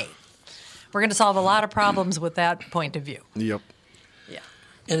 okay. We're going to solve a lot of problems with that point of view. Yep. Yeah.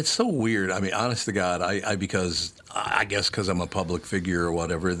 And it's so weird. I mean, honest to God, I guess because I'm a public figure or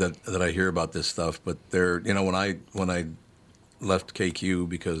whatever, that I hear about this stuff. But when I left KQ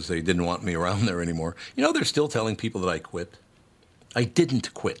because they didn't want me around there anymore, they're still telling people that I quit. I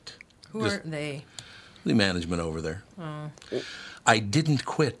didn't quit. Who are they? The management over there. Oh. I didn't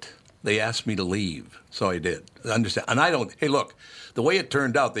quit. They asked me to leave, so I did. Understand? And I don't. Hey, look, the way it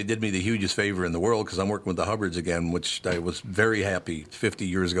turned out, they did me the hugest favor in the world, because I'm working with the Hubbards again, which I was very happy 50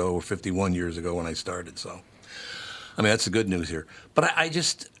 years ago or 51 years ago when I started. So, I mean, that's the good news here. But I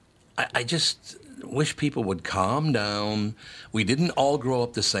just wish people would calm down. We didn't all grow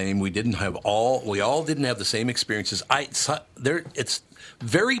up the same. We all didn't have the same experiences. It's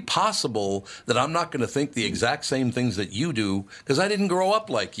very possible that I'm not going to think the exact same things that you do, because I didn't grow up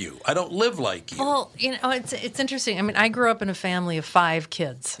like you. I don't live like you. Well, it's interesting. I mean, I grew up in a family of 5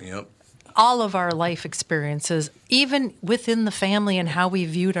 kids. Yep. All of our life experiences, even within the family and how we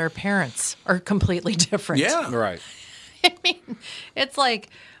viewed our parents, are completely different. Yeah. Right. I mean, it's like,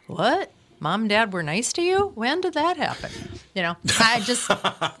 what? Mom and Dad were nice to you? When did that happen? I just...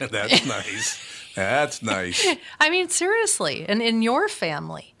 That's nice. That's nice. I mean, seriously. And in your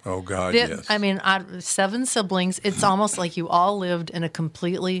family. Oh, God, yes. I mean, out of 7 siblings, it's almost like you all lived in a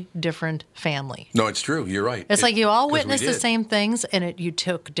completely different family. No, it's true. You're right. It's like you all witnessed the same things, and you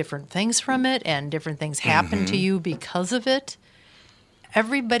took different things from it, and different things happened to you because of it.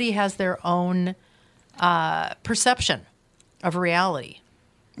 Everybody has their own perception of reality.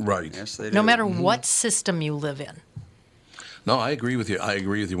 Right. Yes, they do. No matter what system you live in. No, I agree with you. I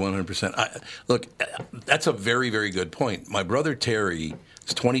agree with you 100%. Look, that's a very, very good point. My brother Terry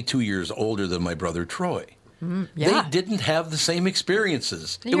is 22 years older than my brother Troy. Yeah. They didn't have the same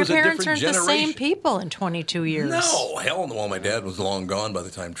experiences. Your it was a parents different aren't generation. the same people in 22 years. No, hell no. Well, my dad was long gone by the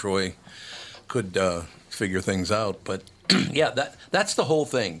time Troy could figure things out. But yeah, that's the whole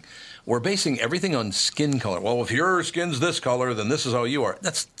thing. We're basing everything on skin color. Well, if your skin's this color, then this is how you are.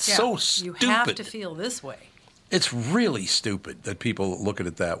 That's so stupid. You have to feel this way. It's really stupid that people look at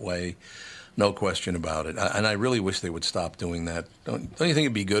it that way. No question about it. And I really wish they would stop doing that. Don't you think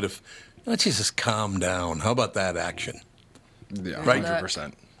it'd be good if, let's just calm down. How about that action? Yeah, right?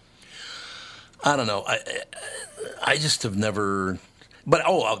 100%. I don't know. I just have never... But,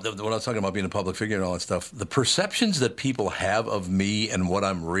 when I was talking about being a public figure and all that stuff, the perceptions that people have of me and what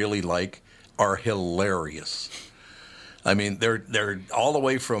I'm really like are hilarious. I mean, they're all the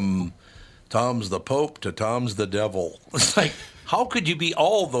way from Tom's the Pope to Tom's the Devil. It's like, how could you be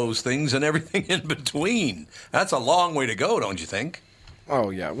all those things and everything in between? That's a long way to go, don't you think?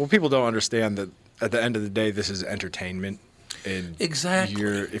 Oh, yeah. Well, people don't understand that at the end of the day, this is entertainment. And exactly.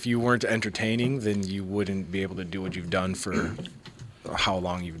 If you weren't entertaining, then you wouldn't be able to do what you've done for how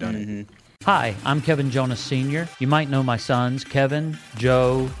long you've done it. Hi, I'm Kevin Jonas Sr. You might know my sons, Kevin,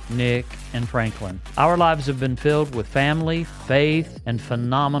 Joe, Nick, and Franklin. Our lives have been filled with family, faith, and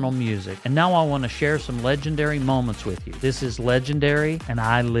phenomenal music. And now I want to share some legendary moments with you. This is legendary, and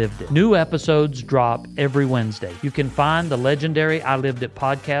I lived it. New episodes drop every Wednesday. You can find the legendary I Lived It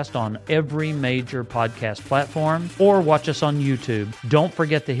podcast on every major podcast platform, or watch us on YouTube. Don't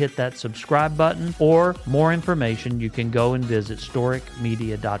forget to hit that subscribe button, or more information, you can go and visit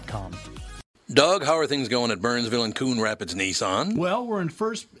storicmedia.com. Doug, how are things going at Burnsville and Coon Rapids Nissan? Well, we're in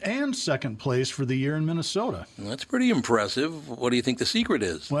first and second place for the year in Minnesota. That's pretty impressive. What do you think the secret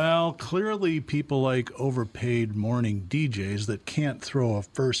is? Well, clearly people like overpaid morning DJs that can't throw a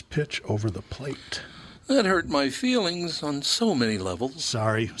first pitch over the plate. That hurt my feelings on so many levels.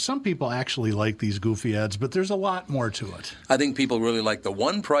 Sorry. Some people actually like these goofy ads, but there's a lot more to it. I think people really like the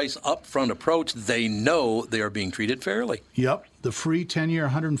one price upfront approach. They know they are being treated fairly. Yep. The free 10-year,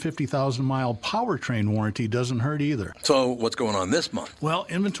 150,000-mile powertrain warranty doesn't hurt either. So what's going on this month? Well,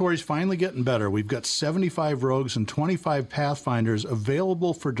 inventory's finally getting better. We've got 75 Rogues and 25 Pathfinders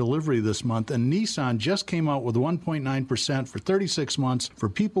available for delivery this month, and Nissan just came out with 1.9% for 36 months for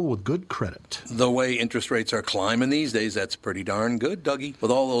people with good credit. The way interest rates are climbing these days, that's pretty darn good, Dougie. With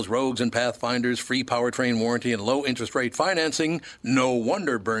all those Rogues and Pathfinders, free powertrain warranty, and low interest rate financing, no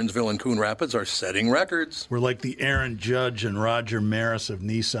wonder Burnsville and Coon Rapids are setting records. We're like the Aaron Judge and Roger Maris of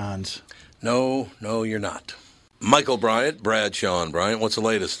Nissans. No, you're not. Michael Bryant, Bradshaw and Bryant, what's the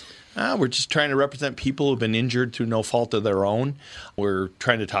latest? We're just trying to represent people who've been injured through no fault of their own. We're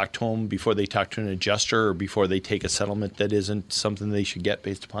trying to talk to them before they talk to an adjuster or before they take a settlement that isn't something they should get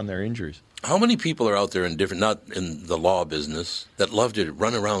based upon their injuries. How many people are out there in different, not in the law business, that love to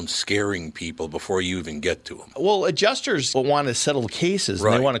run around scaring people before you even get to them? Well, adjusters want to settle cases and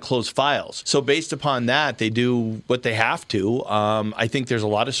Right. they want to close files. So based upon that, they do what they have to. I think there's a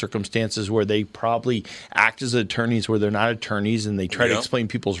lot of circumstances where they probably act as attorneys where they're not attorneys and they try to explain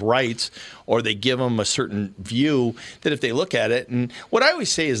people's rights, or they give them a certain view that if they look at it. And what I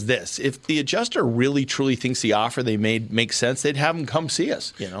always say is this: if the adjuster really truly thinks the offer they made makes sense, they'd have them come see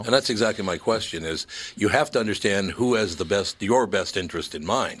us. And that's exactly my question is, you have to understand who has your best interest in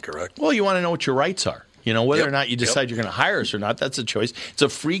mind, correct? Well, you want to know what your rights are. Whether or not you decide you're going to hire us or not, that's a choice. It's a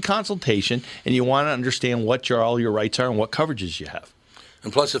free consultation, and you want to understand what all your rights are and what coverages you have.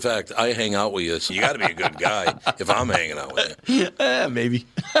 And plus the fact I hang out with you, so you got to be a good guy if I'm hanging out with you. Maybe.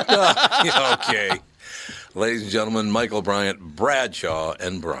 Okay. Ladies and gentlemen, Michael Bryant, Bradshaw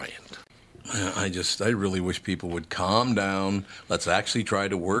and Bryant. I really wish people would calm down. Let's actually try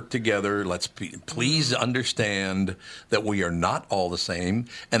to work together. Let's please understand that we are not all the same,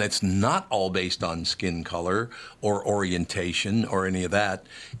 and it's not all based on skin color or orientation or any of that.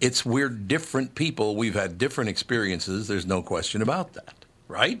 We're different people. We've had different experiences. There's no question about that,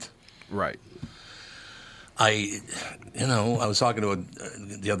 right? Right. I was talking to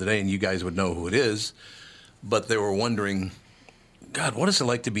the other day, and you guys would know who it is, but they were wondering, God, what is it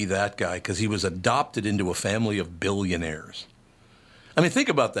like to be that guy? Because he was adopted into a family of billionaires. I mean, think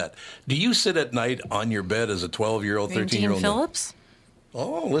about that. Do you sit at night on your bed as a 12-year-old, 13-year-old? Dean Phillips?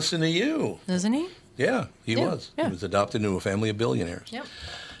 Oh, listen to you. Isn't he? Yeah, he was. Yeah. He was adopted into a family of billionaires. Yep.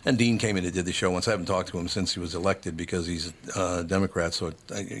 And Dean came in and did the show once. I haven't talked to him since he was elected because he's a Democrat, so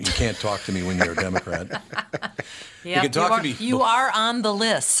you can't talk to me when you're a Democrat. Yep, you can talk to me. You are on the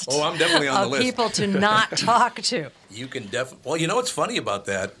list. Oh, I'm definitely on the list. Of people to not talk to. You can definitely. Well, you know what's funny about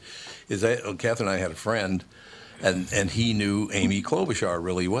that is that Catherine and I had a friend, and he knew Amy Klobuchar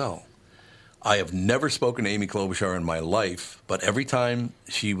really well. I have never spoken to Amy Klobuchar in my life, but every time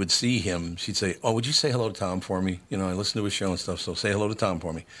she would see him, she'd say, "Oh, would you say hello to Tom for me? I listen to his show and stuff, so say hello to Tom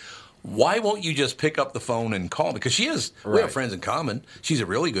for me." Why won't you just pick up the phone and call me? Because we have friends in common. She's a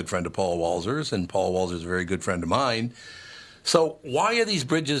really good friend of Paul Walzer's, and Paul Walzer's a very good friend of mine. So why are these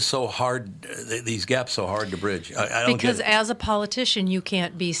bridges so hard, these gaps so hard to bridge? I don't because get it. as a politician, you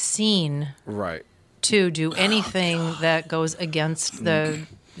can't be seen to do anything that goes against the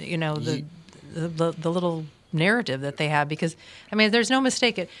little narrative that they have. Because, there's no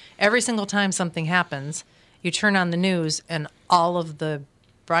mistake. Every single time something happens, you turn on the news and all of the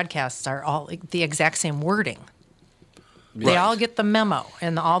broadcasts are all the exact same wording. They all get the memo,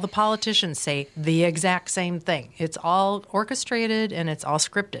 and all the politicians say the exact same thing. It's all orchestrated, and it's all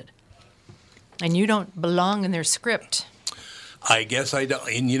scripted. And you don't belong in their script. I guess I don't.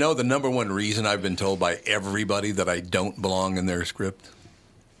 And the number one reason I've been told by everybody that I don't belong in their script?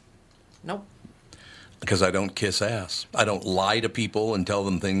 Nope. Because I don't kiss ass. I don't lie to people and tell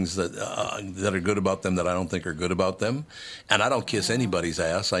them things that are good about them that I don't think are good about them. And I don't kiss anybody's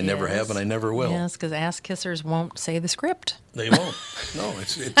ass. I never have and I never will. Yes, because ass kissers won't say the script. They won't. No,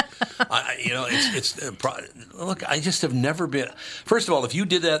 look, I just have never been. First of all, if you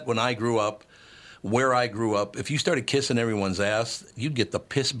did that when I grew up, where I grew up, if you started kissing everyone's ass, you'd get the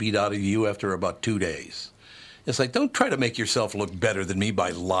piss beat out of you after about 2 days. It's like, don't try to make yourself look better than me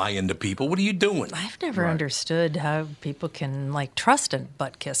by lying to people. What are you doing? I've never understood how people can trust a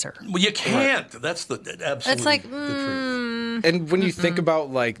butt kisser. Well, you can't. That's absolutely It's like, the truth. And when you think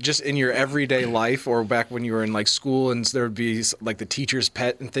about just in your everyday life, or back when you were in school, and there would be the teacher's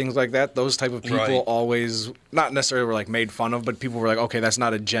pet and things like that, those type of people always not necessarily were made fun of, but people were like, okay, that's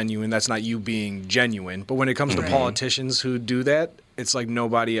not that's not you being genuine. But when it comes to politicians who do that, it's like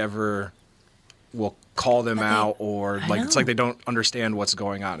nobody ever will call them out, or it's like they don't understand what's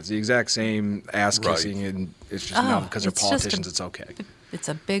going on. It's the exact same ass kissing, and it's just now because they're politicians, it's okay. It's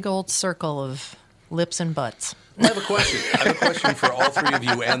a big old circle of lips and butts. I have a question. I have a question for all three of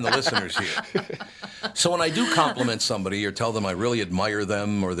you and the listeners here. So when I do compliment somebody or tell them I really admire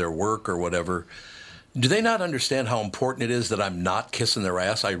them or their work or whatever, do they not understand how important it is that I'm not kissing their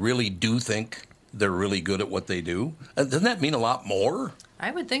ass? I really do think they're really good at what they do. Doesn't that mean a lot more?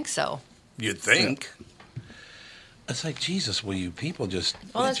 I would think so. You'd think. It's like, Jesus, will you people just...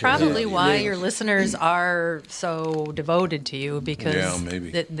 Well, that's probably why your listeners are so devoted to you, because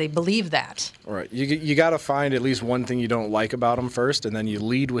they believe that. All right. You got to find at least one thing you don't like about them first, and then you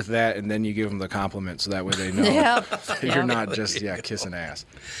lead with that, and then you give them the compliment, so that way they know you're not just kissing ass.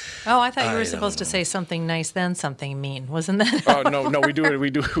 Oh, I thought you were supposed to say something nice, then something mean. Wasn't that? Oh, no, we do it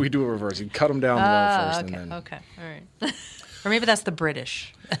reverse. You cut them down low first, okay, and then... Okay, all right. Or maybe that's the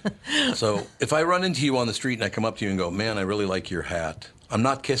British. So if I run into you on the street and I come up to you and go, man, I really like your hat. I'm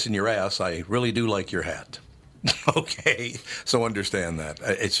not kissing your ass. I really do like your hat. Okay. So understand that.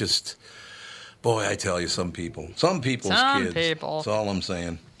 It's just, boy, I tell you, some people's kids. That's all I'm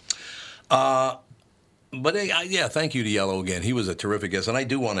saying. But yeah, thank you to Yellow again. He was a terrific guest, and I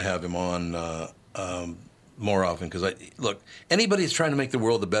do want to have him on more often, because look, anybody that's trying to make the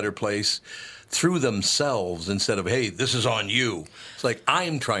world a better place through themselves instead of, hey, this is on you. It's like,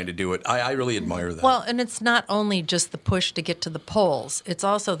 I'm trying to do it. I really admire that. Well, and it's not only just the push to get to the polls. It's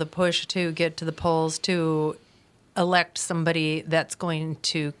also the push to get to the polls to elect somebody that's going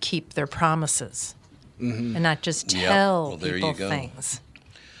to keep their promises and not just tell people things.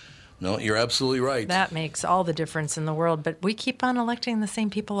 No, you're absolutely right. That makes all the difference in the world. But we keep on electing the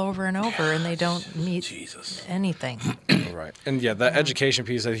same people over and over, and they don't meet anything. Right. And the education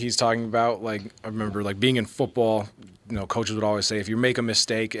piece that he's talking about, like, I remember, like, being in football, coaches would always say, if you make a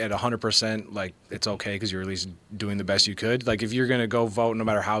mistake at 100%, like, it's okay because you're at least doing the best you could. Like, if you're going to go vote, no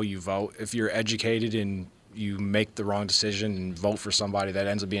matter how you vote, if you're educated and you make the wrong decision and vote for somebody that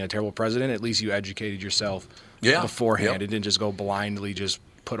ends up being a terrible president, at least you educated yourself beforehand. It didn't just go blindly, just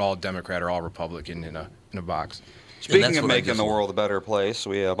put all Democrat or all Republican in a box. Speaking of making the world a better place,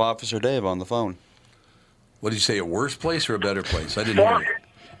 we have Officer Dave on the phone. What did you say, a worse place or a better place? I didn't hear you.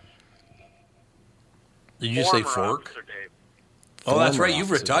 Did you say Fork? Oh, that's right.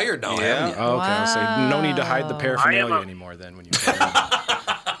 You've retired now, haven't you? Oh, okay. I'll say no need to hide the paraphernalia anymore then when you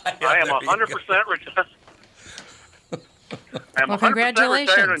I am 100% retired. I'm 100% congratulations.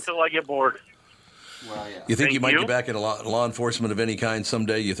 retired until I get bored. Well, yeah. You think you might get back into law enforcement of any kind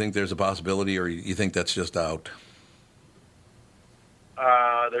someday? You think there's a possibility, or you think that's just out?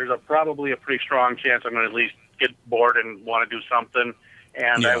 There's probably a pretty strong chance I'm going to at least get bored and want to do something.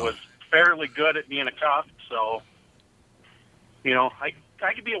 And I was fairly good at being a cop, so, I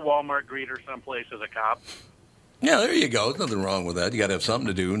could be a Walmart greeter someplace as a cop. Yeah, there you go. There's nothing wrong with that. You got to have something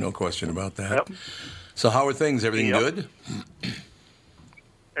to do, no question about that. Yep. So how are things? Everything good?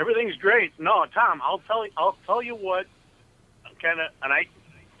 Everything's great. No, Tom, I'll tell you what, and I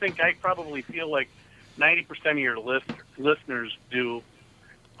think I probably feel like 90% of your listeners do,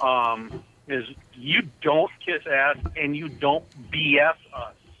 is you don't kiss ass and you don't BS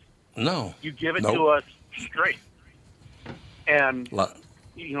us. No. You give it to us straight. And,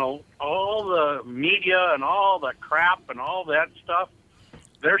 all the media and all the crap and all that stuff,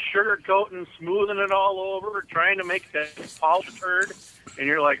 they're sugarcoating, smoothing it all over, trying to make that polished turd. And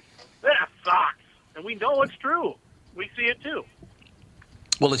you're like, that sucks. And we know it's true. We see it too.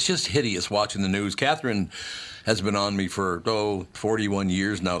 Well, it's just hideous watching the news. Catherine has been on me for 41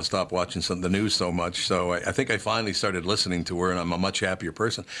 years now to stop watching the news so much. So I think I finally started listening to her, and I'm a much happier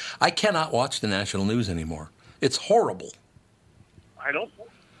person. I cannot watch the national news anymore. It's horrible. I don't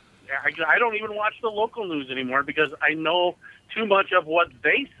even watch the local news anymore because I know too much of what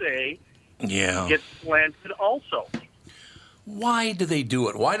they say gets slanted also. Why do they do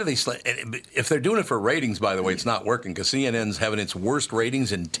it? Why do they if they're doing it for ratings, by the way, it's not working, because CNN's having its worst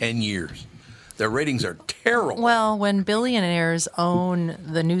ratings in 10 years. Their ratings are terrible. Well, when billionaires own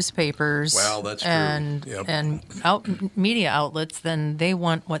the newspapers that's true. and media outlets, then they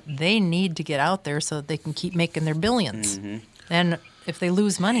want what they need to get out there so that they can keep making their billions. Mm-hmm. And if they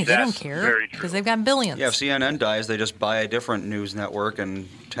lose money, they don't care because they've got billions. Yeah, if CNN dies, they just buy a different news network and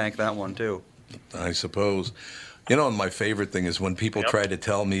tank that one too. I suppose. And my favorite thing is when people try to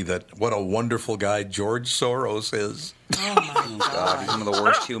tell me that what a wonderful guy George Soros is. Oh, my God. He's one of the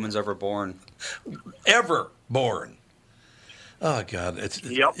worst humans ever born. Ever born. Oh, God.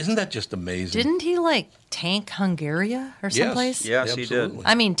 Isn't that just amazing? Didn't he, tank Hungary or someplace? Yes, he did.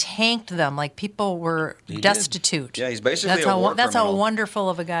 I mean, tanked them. People were destitute. Yeah, he's basically a war That's criminal. how wonderful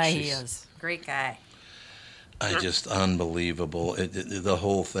of a guy he is. Great guy. Just unbelievable. The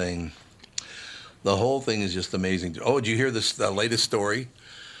whole thing. The whole thing is just amazing. Oh, did you hear this latest story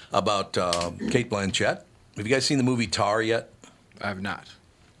about Cate Blanchett? Have you guys seen the movie Tar yet? I have not.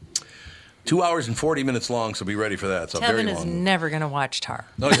 2 hours and 40 minutes long, so be ready for that. So very Kevin is long. never going to watch Tar.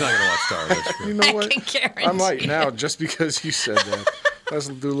 No, he's not going to watch Tar. That's true. You know I what? can guarantee I might now, just because you said that. Let's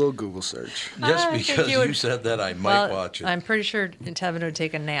do a little Google search. Just I think because you would- you said that, I might watch it. I'm pretty sure Kevin would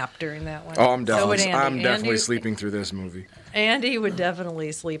take a nap during that one. Oh, I'm So would definitely, Andy. I'm definitely Andy, sleeping through this movie. Andy would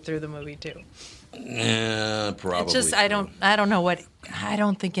definitely sleep through the movie too. Yeah, probably. It's just true. I don't know what I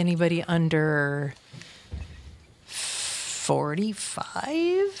don't think anybody under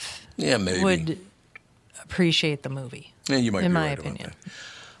 45 Yeah, maybe. would appreciate the movie. Yeah, you might in be my right about opinion.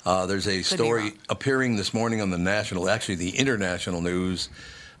 that. There's a be story wrong. appearing this morning on the international news,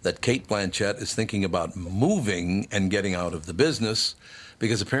 that Kate Blanchett is thinking about moving and getting out of the business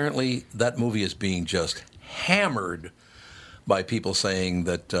because apparently that movie is being just hammered by people saying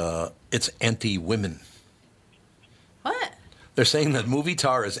that it's anti-women. What? They're saying that movie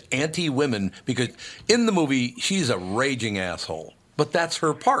Tar is anti-women because in the movie she's a raging asshole, but that's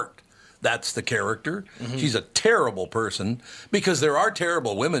her part. That's the character. Mm-hmm. She's a terrible person because there are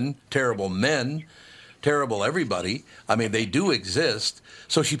terrible women, terrible men, terrible everybody. I mean, they do exist.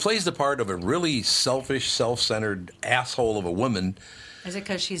 So she plays the part of a really selfish, self-centered asshole of a woman. Is it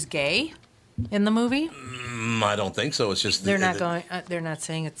because she's gay in the movie? I don't think so. It's just They're not going. They're not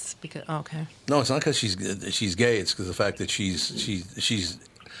saying it's because. Oh, okay. No, it's not because she's gay. It's because of the fact that she's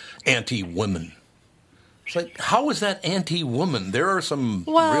anti-women. It's like, how is that anti-woman? There are some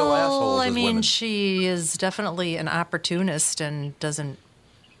real assholes I as mean, women. she is definitely an opportunist and doesn't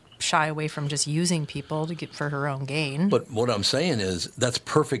shy away from just using people to get for her own gain. But what I'm saying is that's a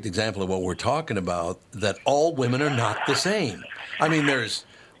perfect example of what we're talking about, that all women are not the same. I mean,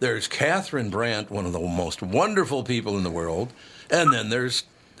 there's Catherine Brandt, one of the most wonderful people in the world, and then there's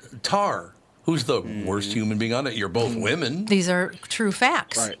Tar, who's the worst human being on it. You're both women. These are true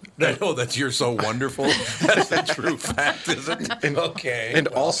facts. Right. Oh, that's you're so wonderful. That's a true fact, is it? Okay. And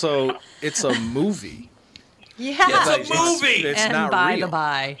also, it's a movie. Yeah, It's a movie. It's and not by real. the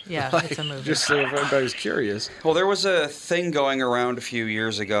by, yeah, it's a movie. Just so if anybody's curious. Well, there was a thing going around a few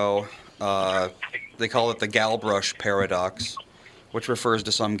years ago. They call it the Galbrush paradox, which refers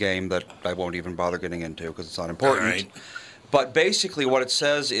to some game that I won't even bother getting into because it's not important. All right. But basically what it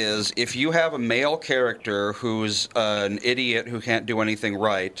says is if you have a male character who's an idiot who can't do anything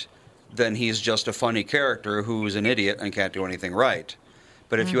right, then he's just a funny character who's an idiot and can't do anything right.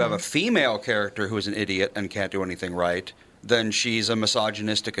 But if you have a female character who's an idiot and can't do anything right, then she's a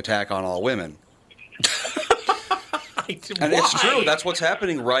misogynistic attack on all women. And it's true. That's what's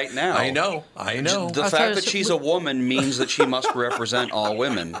happening right now. I know. The fact that she's a woman means that she must represent all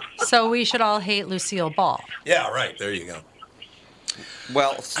women. So we should all hate Lucille Ball. Yeah, right. There you go.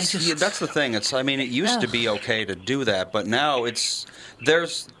 Well, that's the thing. It used to be okay to do that, but now that's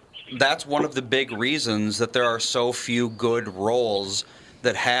one of the big reasons that there are so few good roles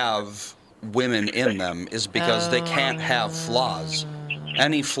that have women in them is because they can't have flaws.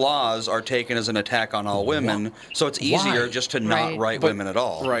 Any flaws are taken as an attack on all women, so it's easier just to not write women at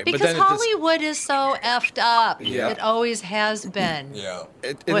all. Right. Because but then Hollywood is so effed up. Yeah. It always has been. Yeah.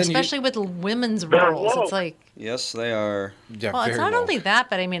 Well, especially with women's roles. It's like, Yes, they are. Yeah, well, it's very not well. only that,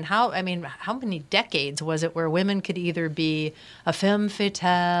 but how many decades was it where women could either be a femme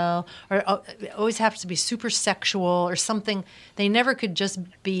fatale or always have to be super sexual or something? They never could just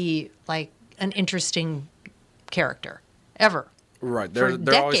be like an interesting character ever. Right. For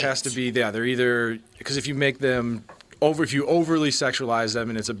There always has to decades. be, they're either, because if you make them, if you overly sexualize them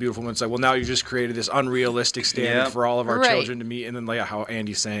and it's a beautiful one, it's like, well, now you just created this unrealistic standard Yep. for all of our Right. children to meet. And then, like how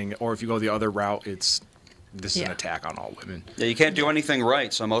Andy's saying, or if you go the other route, this is an Yeah. attack on all women. Yeah, you can't do anything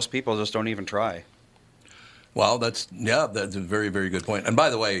right, so most people just don't even try. Well, that's a very, very good point. And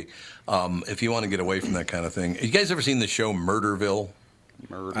by the way, if you want to get away from that kind of thing, you guys ever seen the show Murderville?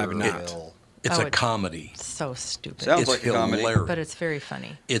 I have not. It's Oh, a comedy. So stupid. Sounds It's like a comedy. hilarious. But it's very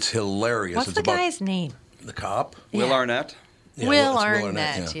funny. It's hilarious. What's It's the about guy's name? the cop. Will Yeah. Arnett? Yeah, Will it's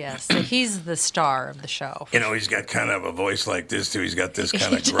Arnett, yeah. yes. So he's the star of the show. You know, he's got kind of a voice like this too. He's got this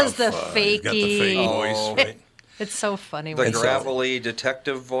kind He of does gruff. the He's got the fake fakey- voice. Right? It's so funny. The when- gravelly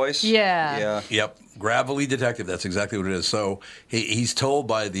detective voice? Yeah. Yeah. Yep, gravelly detective. That's exactly what it is. So he's told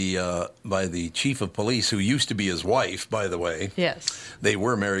by the chief of police, who used to be his wife, by the way. Yes. They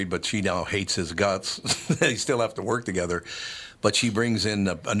were married, but she now hates his guts. They still have to work together. But she brings in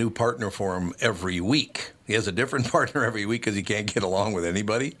a new partner for him every week. He has a different partner every week because he can't get along with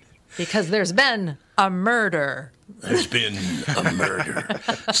anybody. Because there's been a murder. There's been a murder.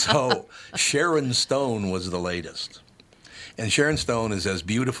 So Sharon Stone was the latest. And Sharon Stone is as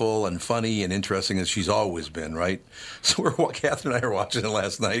beautiful and funny and interesting as she's always been, right? So Catherine and I are watching it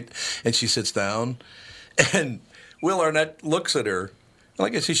last night, and she sits down, and Will Arnett looks at her,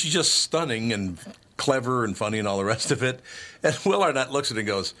 Like I say, she's just stunning and clever and funny and all the rest of it. And Will Arnett looks at it and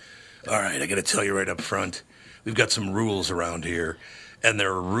goes, all right, I got to tell you right up front, we've got some rules around here. And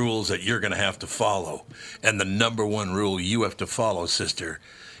there are rules that you're going to have to follow. And the number one rule you have to follow, sister,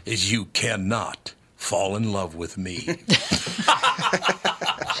 is you cannot fall in love with me.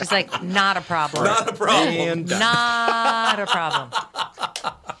 She's like, not a problem. Not a problem. Not a problem.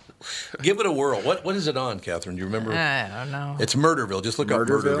 Give it a whirl. What is it on, Catherine? Do you remember? I don't know. It's Murderville. Just look up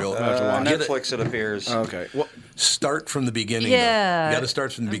Murderville. Netflix, it appears. Okay. Well, start from the beginning. Yeah. You got to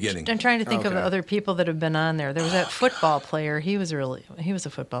start from the beginning. I'm trying to think of other people that have been on there. There was that football player. He was a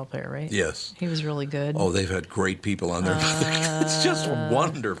football player, right? Yes. He was really good. Oh, they've had great people on there. It's just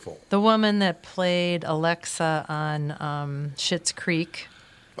wonderful. The woman that played Alexa on Schitt's Creek.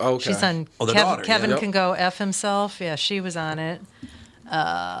 Okay. She's on the daughter, Kevin yeah. Can Go F Himself. Yeah, she was on it.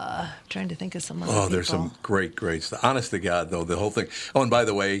 Trying to think of some other people. There's some great stuff. Honest to God, though, the whole thing. Oh, and by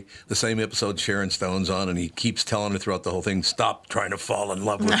the way, the same episode Sharon Stone's on, and he keeps telling her throughout the whole thing, stop trying to fall in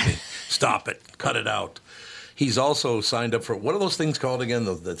love with me. Stop it. Cut it out. He's also signed up for, what are those things called again?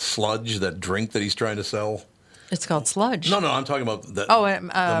 The sludge, that drink that he's trying to sell? It's called sludge. No, I'm talking about the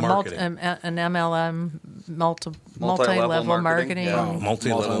marketing. An MLM, multi-level marketing. Yeah,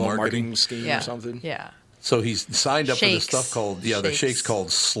 multi-level marketing scheme or something. Yeah. So he's signed up for this stuff called, the shake's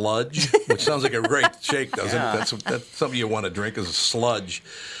called sludge, which sounds like a great shake, doesn't it? That's something you want to drink is a sludge.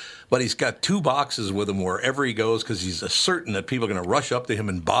 But he's got 2 boxes with him wherever he goes because he's certain that people are going to rush up to him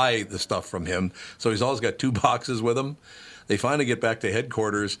and buy the stuff from him. So he's always got 2 boxes with him. They finally get back to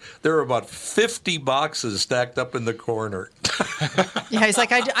headquarters. There are about 50 boxes stacked up in the corner. Yeah, he's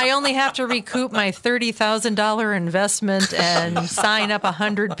like, I only have to recoup my $30,000 investment and sign up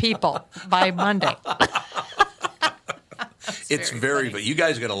 100 people by Monday. It's very funny. You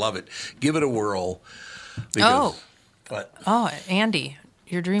guys are going to love it. Give it a whirl. Because, Andy,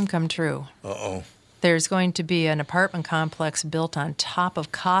 your dream come true. Uh-oh. There's going to be an apartment complex built on top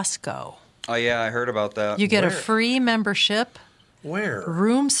of Costco. Oh, yeah, I heard about that. You get a free membership. Where?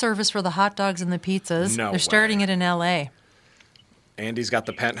 Room service for the hot dogs and the pizzas. No They're starting it in L.A. Andy's got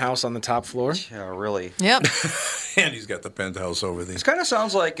the penthouse on the top floor. Yeah, really. Yep. Andy's got the penthouse over there. This kind of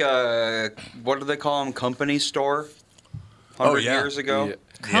sounds like, what do they call them, company store? 100 years ago? Yeah.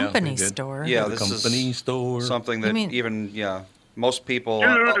 Company store. Yeah, this company store. Something that most people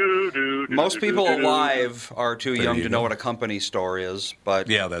alive are too young to know what a company store is. But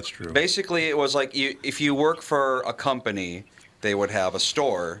yeah, that's true. Basically, it was like if you work for a company, they would have a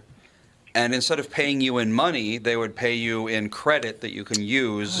store. And instead of paying you in money, they would pay you in credit that you can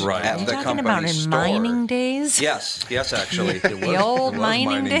use at the company store. Talking about in mining days? Yes, actually. The old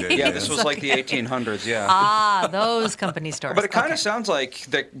mining days? Yeah, this was like the 1800s, yeah. Those company stores. But it kind of sounds like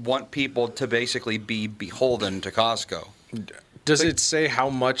they want people to basically be beholden to Costco. Does it say how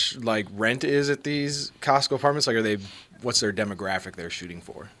much rent is at these Costco apartments? What's their demographic they're shooting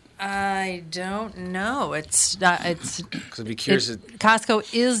for? I don't know. Because I'd be curious.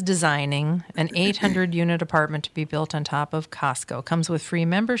 Costco is designing an 800-unit apartment to be built on top of Costco. Comes with free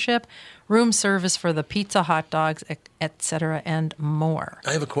membership, room service for the pizza, hot dogs, etc., and more.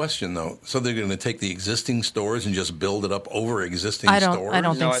 I have a question, though. So they're going to take the existing stores and just build it up over existing stores? I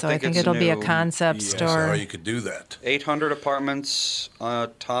don't think so. I think it'll be a concept store. That's how you could do that. 800 apartments on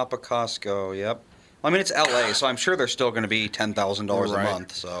top of Costco, yep. I mean, it's L.A., so I'm sure they're still going to be $10,000 a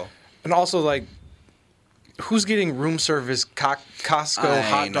month. So, and also, who's getting room service Costco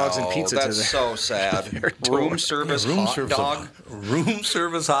hot dogs and pizza that's to so sad. Room service hot dog? Room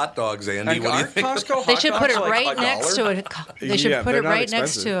service hot dogs, Andy. What do you think? Costco They should hot put it dogs right next to it. They should put it right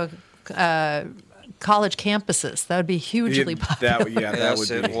next to college campuses. That would be hugely popular. That would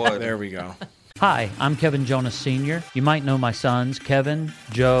be. Would. There we go. Hi, I'm Kevin Jonas Sr. You might know my sons, Kevin,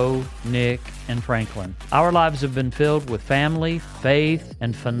 Joe, Nick, and Franklin. Our lives have been filled with family, faith,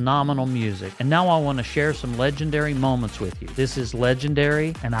 and phenomenal music. And now I want to share some legendary moments with you. This is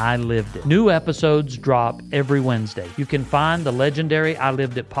legendary, and I lived it. New episodes drop every Wednesday. You can find the legendary I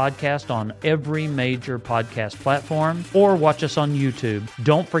Lived It podcast on every major podcast platform or watch us on YouTube.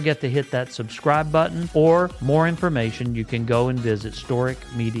 Don't forget to hit that subscribe button, or more information, you can go and visit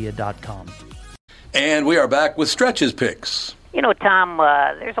storicmedia.com. And we are back with Stretch's picks. You know, Tom,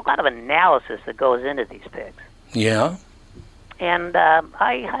 there's a lot of analysis that goes into these picks. Yeah? And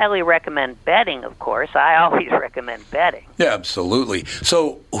I highly recommend betting, of course. I always recommend betting. Yeah, absolutely.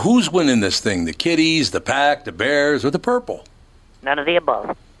 So who's winning this thing? The Kitties, the Pack, the Bears, or the Purple? None of the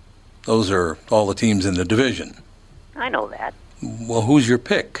above. Those are all the teams in the division. I know that. Well, who's your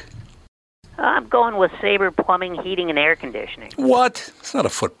pick? I'm going with Sabre Plumbing, Heating, and Air Conditioning. What? It's not a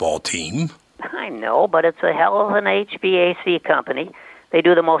football team. I know, but it's a hell of an HVAC company. They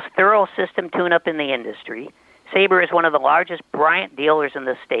do the most thorough system tune-up in the industry. Sabre is one of the largest Bryant dealers in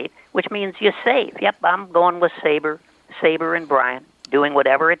the state, which means you save. Yep, I'm going with Sabre and Bryant, doing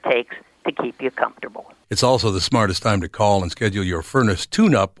whatever it takes to keep you comfortable. It's also the smartest time to call and schedule your furnace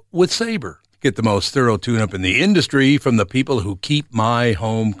tune-up with Sabre. Get the most thorough tune-up in the industry from the people who keep my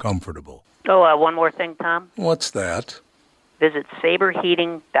home comfortable. Oh, one more thing, Tom. What's that? Visit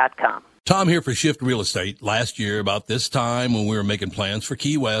saberheating.com. Tom here for Shift Real Estate. Last year, about this time when we were making plans for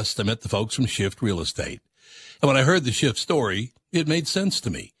Key West, I met the folks from Shift Real Estate. And when I heard the Shift story, it made sense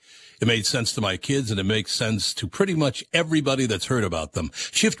to me. It made sense to my kids, and it makes sense to pretty much everybody that's heard about them.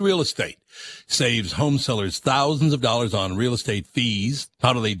 Shift Real Estate saves home sellers thousands of dollars on real estate fees.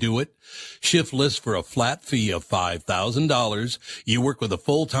 How do they do it? Shift lists for a flat fee of $5,000. You work with a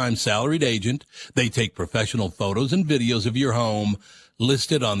full-time salaried agent. They take professional photos and videos of your home,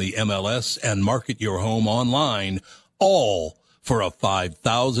 list it on the MLS, and market your home online, all for a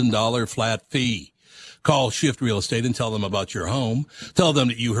 $5,000 flat fee. Call Shift Real Estate and tell them about your home. Tell them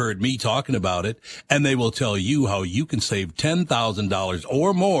that you heard me talking about it, and they will tell you how you can save $10,000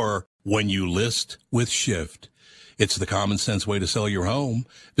 or more when you list with Shift. It's the common sense way to sell your home.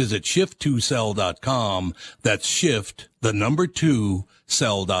 Visit shift2sell.com. That's shift, the number 2,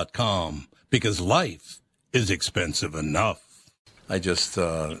 sell.com. Because life is expensive enough. I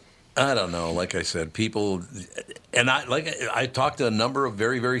don't know. Like I said, people, and I talked to a number of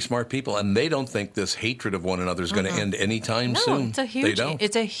very, very smart people, and they don't think this hatred of one another is going to end anytime soon.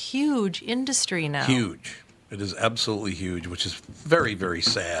 It's a huge industry now. Huge. It is absolutely huge, which is very, very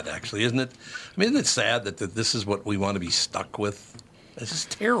sad, actually, isn't it? I mean, isn't it sad that this is what we want to be stuck with? This is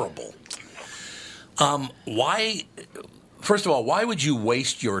terrible. First of all, why would you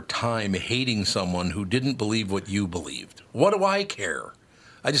waste your time hating someone who didn't believe what you believed? What do I care?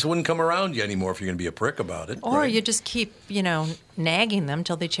 I just wouldn't come around you anymore if you're going to be a prick about it. Or right? you just keep, nagging them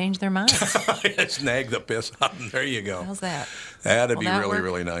till they change their minds. Just nag the piss out of them. There you go. How's that? That'd be really,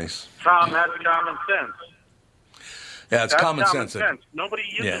 really nice. Tom, that's common sense. Yeah, it's common sense. Nobody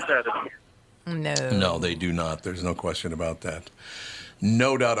uses that anymore. No, they do not. There's no question about that.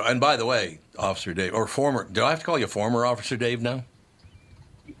 No doubt. And by the way, Officer Dave, or former, do I have to call you former Officer Dave now?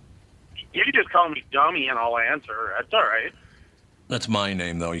 You can just call me dummy and I'll answer. That's all right. That's my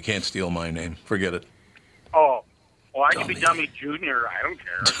name, though. You can't steal my name. Forget it. Oh, well, I can be Dummy Junior. I don't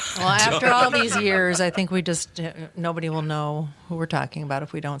care. Well, after all these years, I think nobody will know who we're talking about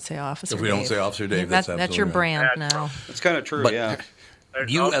if we don't say Officer Dave. If we don't say Officer Dave, that's absolutely that's your brand now. It's kind of true, but yeah.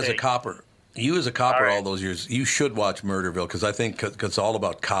 You as a copper all those years, you should watch Murderville, because I think it's all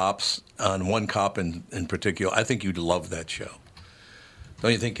about cops, and one cop in particular. I think you'd love that show.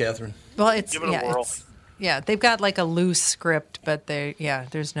 Don't you think, Catherine? Well, Give it a whirl. They've got like a loose script, but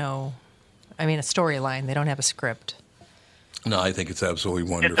there's no, a storyline. They don't have a script. No, I think it's absolutely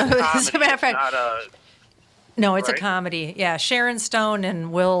wonderful. As a matter of fact, no, it's right? a comedy. Yeah, Sharon Stone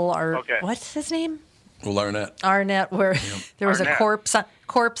and Will what's his name? Will Arnett, where there was a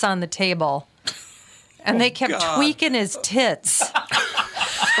corpse on the table, and they kept tweaking his tits.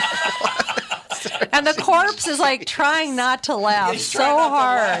 And the corpse is like trying not to laugh so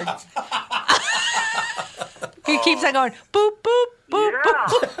hard. He keeps on going, boop, boop, boop,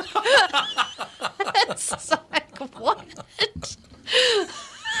 boop. It's like, what?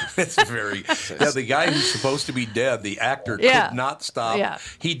 It's very... the guy who's supposed to be dead, the actor, could not stop. Yeah.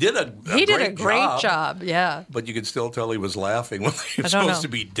 He did a great job, yeah. But you could still tell he was laughing when he was supposed to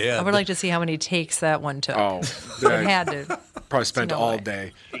be dead. I would like to see how many takes that one took. Oh. It had to. Probably spent all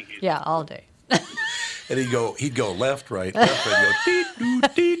day. Yeah, all day. And he'd go left, right, left, right, he'd go,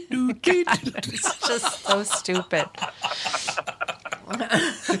 deet, doo, deet, doo. It's just so stupid.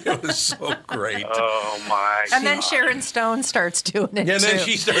 It was so great. Oh, my God. And then Sharon Stone starts doing it, Yeah, and then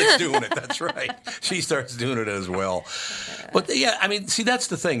too. she starts doing it. That's right. She starts doing it as well. But, see, that's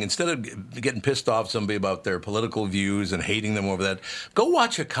the thing. Instead of getting pissed off somebody about their political views and hating them over that, go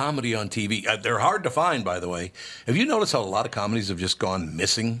watch a comedy on TV. They're hard to find, by the way. Have you noticed how a lot of comedies have just gone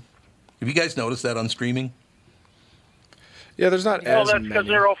missing? Have you guys noticed that on streaming? Yeah, there's not as many. Well, that's because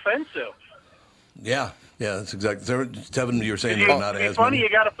they're offensive. Yeah, that's exactly. Tevin, you were saying they're not as funny, many. you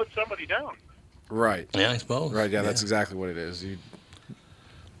got to put somebody down. Right. Yeah, I suppose. Right, yeah, that's exactly what it is.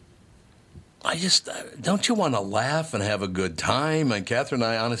 I just, don't you want to laugh and have a good time? And Catherine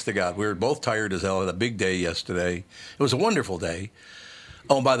and I, honest to God, we were both tired as hell. Had a big day yesterday. It was a wonderful day.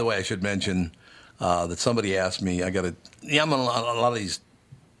 Oh, and by the way, I should mention that somebody asked me, I'm on a lot of these,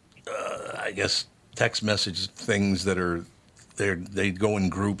 I guess, text message things that are, they go in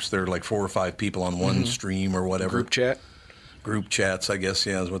groups. They're like 4 or 5 people on one stream or whatever. Group chat? Group chats, I guess,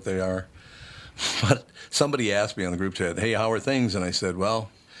 is what they are. But somebody asked me on the group chat, hey, how are things? And I said, well,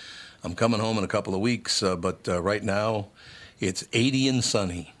 I'm coming home in a couple of weeks, but right now it's 80 and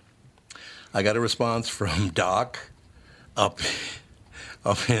sunny. I got a response from Doc up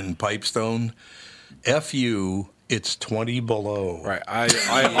in Pipestone. F you, it's 20 below. Right.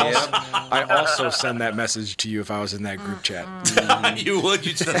 I also send that message to you if I was in that group chat. You would?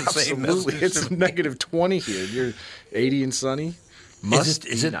 You'd send the same Absolutely. message. It's negative 20 here. You're 80 and sunny. Must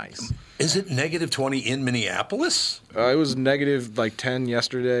is be it nice. Is it negative 20 in Minneapolis? It was negative like 10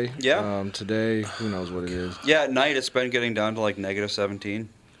 yesterday. Yeah. Today, who knows what it is. Yeah, at night it's been getting down to like negative 17.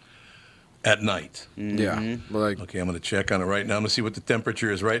 At night. Yeah. Like, Okay, I'm going to check on it right now. I'm going to see what the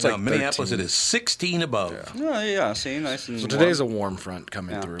temperature is right now. like Minneapolis, 13. it is 16 above. Oh, yeah, see, nice and so warm. today's a warm front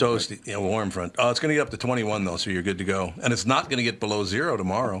coming through. Toasty, warm front. Oh, it's going to get up to 21, though, so you're good to go. And it's not going to get below 0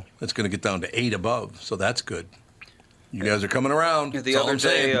 tomorrow. It's going to get down to 8 above, so that's good. You guys are coming around. The That's all other I'm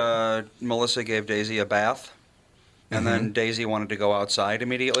saying. day, Melissa gave Daisy a bath, and then Daisy wanted to go outside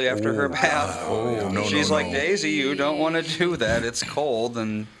immediately after her bath. She's like, Daisy, you don't want to do that. It's cold.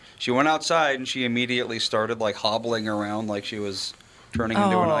 And she went outside, and she immediately started like hobbling around like she was turning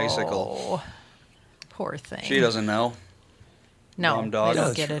into an icicle. Poor thing. She doesn't know. No, Dumb dog. they don't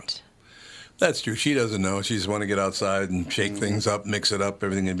That's get true. it. That's true. She doesn't know. She just want to get outside and shake things up, mix it up.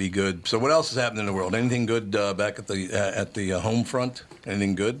 Everything will be good. So, what else is happening in the world? Anything good back at the home front?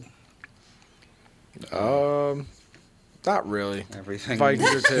 Anything good? Not really. Everything Fighting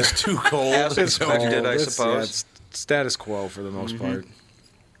your It's too cold. as expected, I It's- suppose. Yeah, it's status quo for the most part.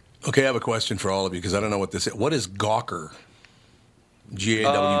 Okay, I have a question for all of you because I don't know what this is. What is Gawker?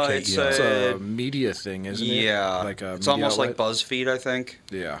 Gawker. It's It's a media thing, isn't it? Yeah. Like a it's media almost like outlet? BuzzFeed, I think.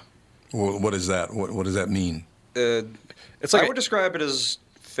 Yeah. What is that? What does that mean? It's I like would describe it as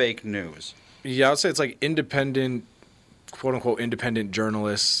fake news. Yeah, I would say it's like independent, quote unquote, independent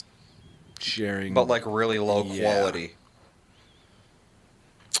journalists sharing. But like really low Yeah. quality.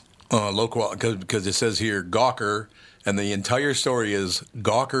 Low quality, because it says here Gawker, and the entire story is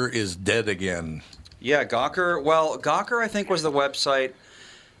Gawker is dead again. Yeah, Gawker. Well, Gawker, I think, was the website.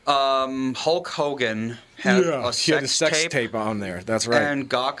 Hulk Hogan had a he had a sex sex tape on there. That's right. And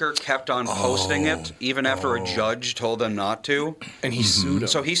Gawker kept on posting it, even after a judge told them not to. And he sued him.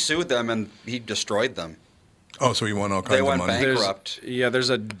 So he sued them, and he destroyed them. Oh, so he won all kinds They of went money. bankrupt. There's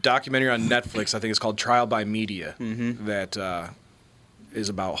a documentary on Netflix. I think it's called Trial by Media that is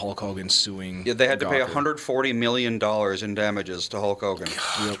about Hulk Hogan suing. Yeah, they had to pay Gawker. $140 million in damages to Hulk Hogan.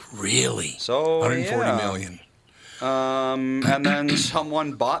 Really? So 140 million. And then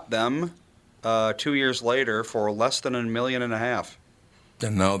someone bought them 2 years later for less than $1.5 million.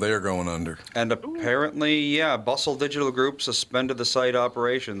 And now they're going under. And apparently, Bustle Digital Group suspended the site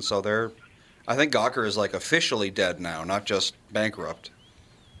operations, so I think Gawker is like officially dead now, not just bankrupt.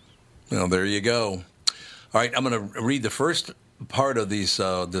 Well, there you go. All right, I'm going to read the first part of this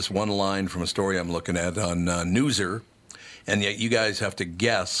one line from a story I'm looking at on Newser, and yet you guys have to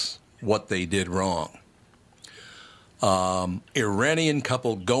guess what they did wrong. Iranian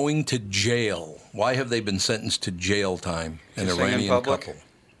couple going to jail. Why have they been sentenced to jail time? An Kissing in Iranian public? couple.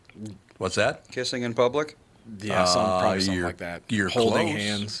 What's that? Kissing in public? Yeah, probably something like that. You're holding close.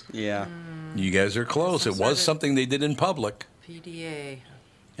 hands. Yeah. You guys are close. It was something they did in public. PDA.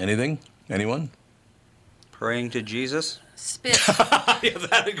 Anything? Anyone? Praying to Jesus? Spit. Yeah,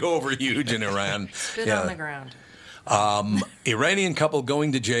 that'd go over huge in Iran. Spit on the ground. Iranian couple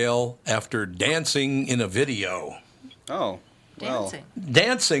going to jail after dancing in a video. Oh, well. Dancing.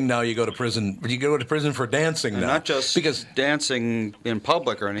 Dancing, now you go to prison. You go to prison for dancing And now. not just because dancing in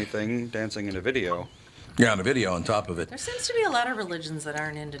public or anything, dancing in a video. you're on a video on top of it. There seems to be a lot of religions that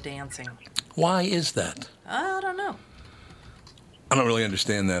aren't into dancing. Why is that? I don't know. I don't really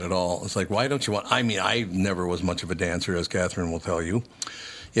understand that at all. It's like, why don't you want... I mean, I never was much of a dancer, as Catherine will tell you,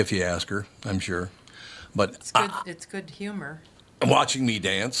 if you ask her, I'm sure. But It's good. It's good humor. watching me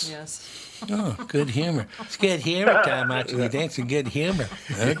dance... Yes. Oh, good humor. It's good humor time watching you dance. Good humor.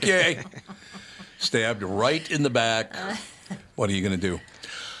 Okay. Stabbed right in the back. What are you going to do?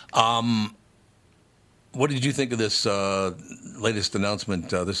 What did you think of this latest announcement?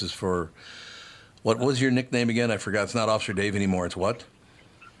 This is for... What was your nickname again? I forgot. It's not Officer Dave anymore. It's what?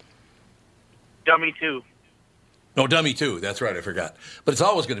 Dummy 2. No, Dummy 2. That's right. I forgot. But it's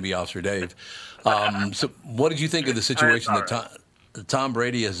always going to be Officer Dave. So what did you think of the situation that Tom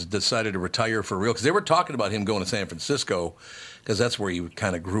Brady has decided to retire for real? Because they were talking about him going to San Francisco because that's where he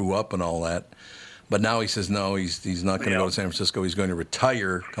kind of grew up and all that. But now he says, no, he's not going to go to San Francisco. He's going to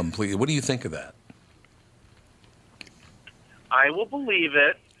retire completely. What do you think of that? I will believe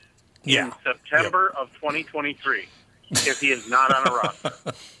it in September of 2023. if he is not on a roster.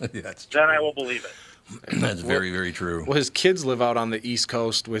 Then I will believe it. That's very, very true. Well, his kids live out on the East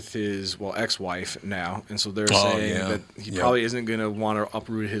Coast with his, ex-wife now, and so they're saying that he probably isn't going to want to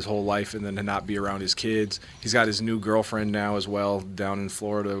uproot his whole life and then to not be around his kids. He's got his new girlfriend now as well down in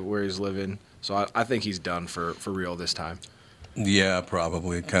Florida where he's living. So I think he's done for real this time. Yeah,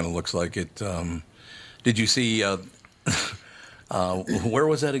 probably. It kind of looks like it. Did you see? Where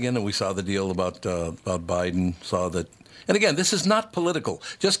was that again? That we saw the deal about Biden. Saw that. And again, this is not political.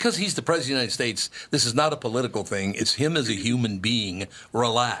 Just because he's the president of the United States, this is not a political thing. It's him as a human being.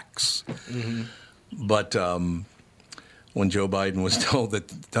 Relax. Mm-hmm. But when Joe Biden was told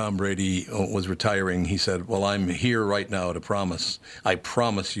that Tom Brady was retiring, he said, well, I'm here right now to promise. I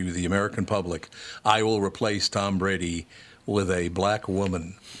promise you, the American public, I will replace Tom Brady with a black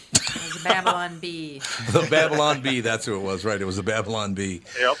woman. It was a Babylon Bee. The Babylon Bee, that's who it was, right? It was the Babylon Bee.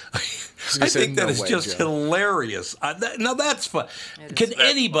 Yep. I think that is just hilarious. Now that's fun. Can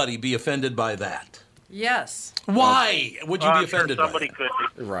anybody be offended by that? Yes. Why would you be offended by somebody that? could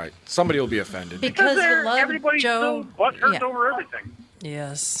be. Right. Somebody will be offended. Because we love everybody's Joe. so butthurt over everything.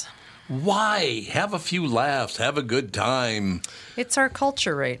 Yes. Why? Have a few laughs. Have a good time. It's our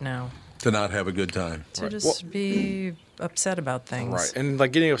culture right now. To not have a good time. To just be upset about things. Right. And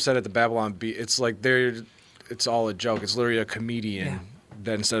like getting upset at the Babylon Bee, it's like it's all a joke. It's literally a comedian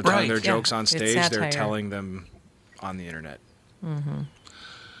that instead of telling their jokes on stage, they're telling them on the internet. Mm-hmm.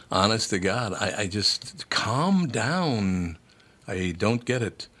 Honest to God, I just calm down. I don't get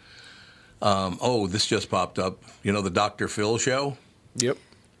it. This just popped up. You know the Dr. Phil show? Yep.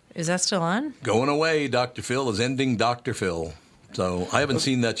 Is that still on? Going away. Dr. Phil is ending Dr. Phil. So I haven't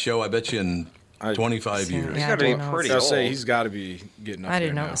seen that show, I bet you, in 25 years. He's got to be pretty old. I'll say he's got to be getting up I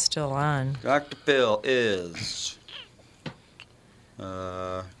didn't know now. it was still on. Dr. Phil is...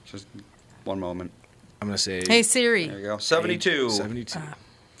 just one moment. I'm going to say... Hey, Siri. There you go. 72. 72.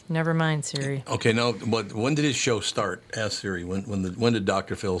 Never mind, Siri. Okay, now, when did his show start? Ask Siri. When did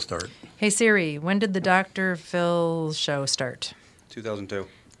Dr. Phil start? Hey, Siri. When did the Dr. Phil show start? 2002.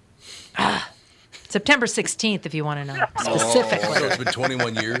 September 16th, if you want to know specifically. So it's been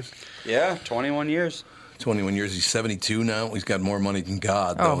 21 years? Yeah, 21 years. 21 years. He's 72 now. He's got more money than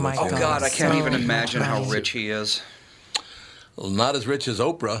God. Oh, though. my God. Oh, God, I can't So even imagine how nice. rich he is. Well, not as rich as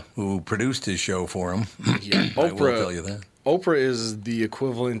Oprah, who produced his show for him. Yeah, I will tell you that. Oprah is the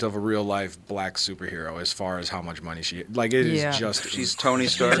equivalent of a real-life black superhero as far as how much money she... Like, it is just... She's Tony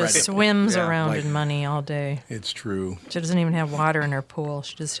She Stark. just swims around like- in money all day. It's true. She doesn't even have water in her pool.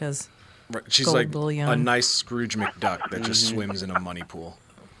 She just has She's gold like bullion. a nice Scrooge McDuck that just swims in a money pool.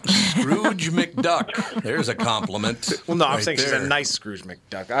 Scrooge McDuck. There's a compliment. Well, no, I'm right saying she's there. a nice Scrooge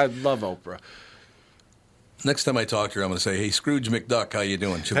McDuck. I love Oprah. Next time I talk to her, I'm going to say, hey, Scrooge McDuck, how you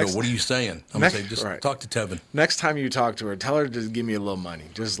doing? She'll go, what are you saying? I'm going to say, just talk to Tevin. Next time you talk to her, tell her to give me a little money.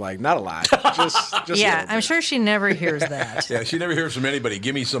 Just like, not a lot. Just yeah, I'm sure she never hears that. Yeah, she never hears from anybody.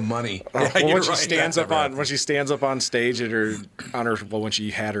 Give me some money. Well, Yeah, when she stands up on stage when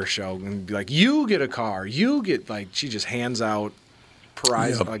she had her show and be like, you get a car, you get she just hands out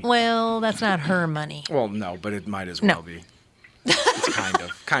prizes. Yep. Like, Well, that's not her money. well, no, but it might as well be. It's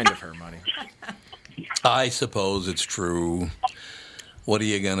kind of her money. I suppose it's true. What are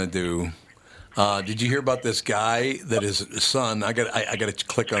you going to do? Did you hear about this guy that his son, I got to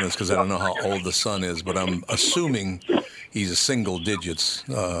click on this because I don't know how old the son is, but I'm assuming he's a single digits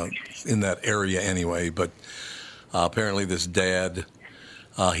in that area anyway. But apparently this dad,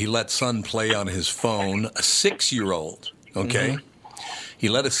 he let son play on his phone, a 6-year-old, okay? Mm-hmm. He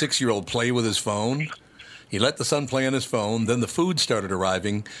let a 6-year-old play with his phone. He let the son play on his phone. Then the food started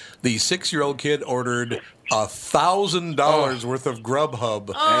arriving. The 6-year-old kid ordered $1,000 worth of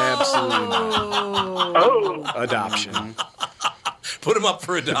Grubhub. Absolutely not. Adoption. Put him up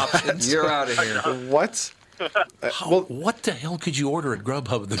for adoption. You're out of here. What? What the hell could you order at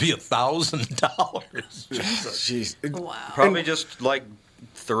Grubhub to be $1,000? Jeez. Wow. Probably just like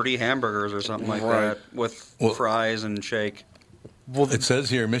 30 hamburgers or something like that with fries and shake. Well, it says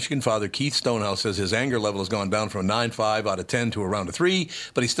here, Michigan father Keith Stonehouse says his anger level has gone down from 9.5 out of 10 to around a 3,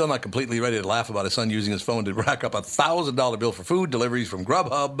 but he's still not completely ready to laugh about his son using his phone to rack up a $1,000 bill for food deliveries from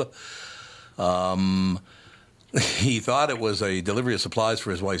Grubhub. He thought it was a delivery of supplies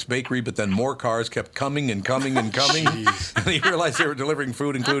for his wife's bakery, but then more cars kept coming and coming and coming. And he realized they were delivering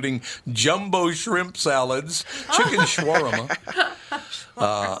food, including jumbo shrimp salads, chicken shawarma,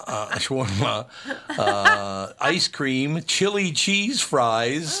 ice cream, chili cheese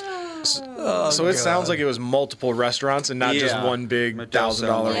fries. So it sounds like it was multiple restaurants and not just one big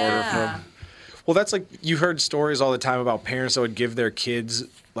 $1,000 order from. Well, that's like you heard stories all the time about parents that would give their kids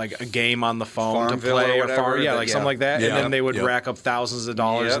like a game on the phone Farmville to play or whatever, like something like that, Yeah. and then they would Yep. rack up thousands of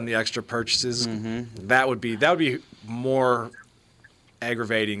dollars Yep. in the extra purchases. That would be more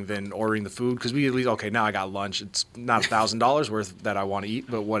aggravating than ordering the food because we at least now I got lunch. It's not $1,000 worth that I want to eat,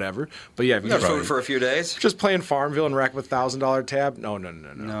 but whatever. But yeah, if You you're got food for a few days. just playing Farmville and rack up $1,000 tab, no.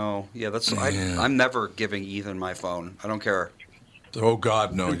 No, yeah, that's. I'm never giving Ethan my phone. I don't care. Oh,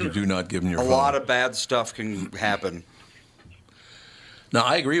 God, no, you do not give him your A phone. lot of bad stuff can happen. No,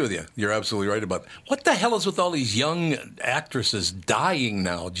 I agree with you. You're absolutely right about what the hell is with all these young actresses dying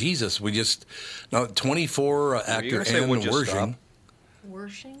now? Jesus, 24 actor gonna say, Anne would you Wershing.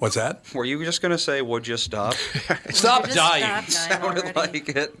 Worshing? What's that? Were you just going to say, would you stop? Stop Just dying. stop dying Sounded already. like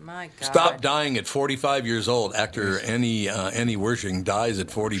it. My God. Stop dying at 45 years old. Actor Annie Wershing dies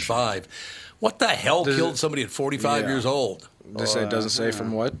at 45. What the hell killed somebody at 45 years old? It doesn't say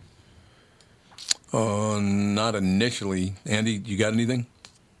from what. Not initially. Andy, you got anything?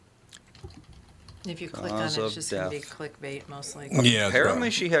 If you click on Cause it, of it's just going to be death. clickbait, most likely. Yeah. Apparently,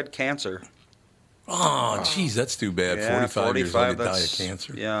 she had cancer. Oh, jeez, that's too bad. Yeah, 45 years old to die of that's-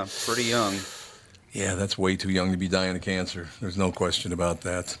 cancer. Yeah, pretty young. Yeah, that's way too young to be dying of cancer. There's no question about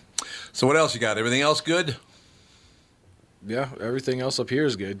that. So what else you got? Everything else good? Yeah, everything else up here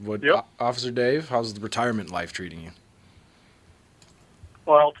is good. What, Yep. Officer Dave? How's the retirement life treating you?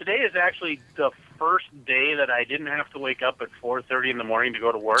 Well, today is actually the first day that I didn't have to wake up at 4:30 in the morning to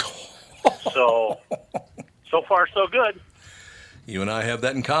go to work. So far, so good. You and I have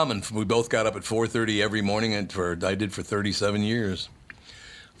that in common. We both got up at 4:30 every morning, and I did for 37 years.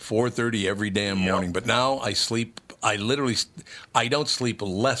 4:30 every damn morning. But now I sleep. I don't sleep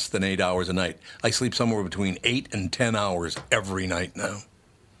less than 8 hours a night. I sleep somewhere between 8 and 10 hours every night now.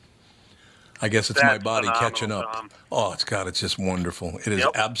 I guess it's my That's body phenomenal, catching up. Tom. Oh, it's just wonderful. It is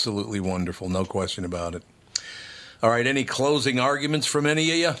Yep. absolutely wonderful. No question about it. All right, any closing arguments from any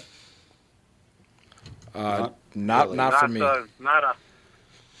of you? Not for me. Not a.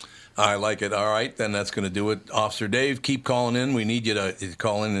 I like it. All right, then that's going to do it. Officer Dave, keep calling in. We need you to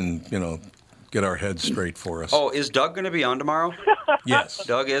call in and, get our heads straight for us. Oh, is Doug going to be on tomorrow? Yes.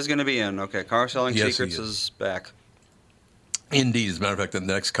 Doug is going to be in. Okay, Car Selling Yes, he Secrets is. is back. Indeed. As a matter of fact, the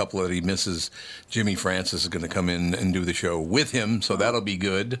next couple that he misses, Jimmy Francis is going to come in and do the show with him, so that'll be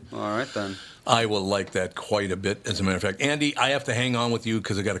good. All right, then. I will like that quite a bit, as a matter of fact. Andy, I have to hang on with you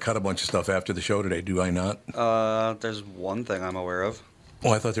because I got to cut a bunch of stuff after the show today, do I not? There's one thing I'm aware of.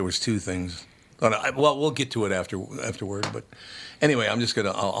 Oh, I thought there was two things. Well, we'll get to it afterward. But anyway, I'm just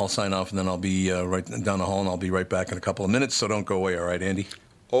I'll sign off, and then I'll be right down the hall, and I'll be right back in a couple of minutes, so don't go away, all right, Andy?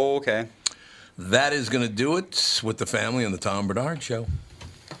 Okay. That is going to do it with the family on the Tom Bernard Show.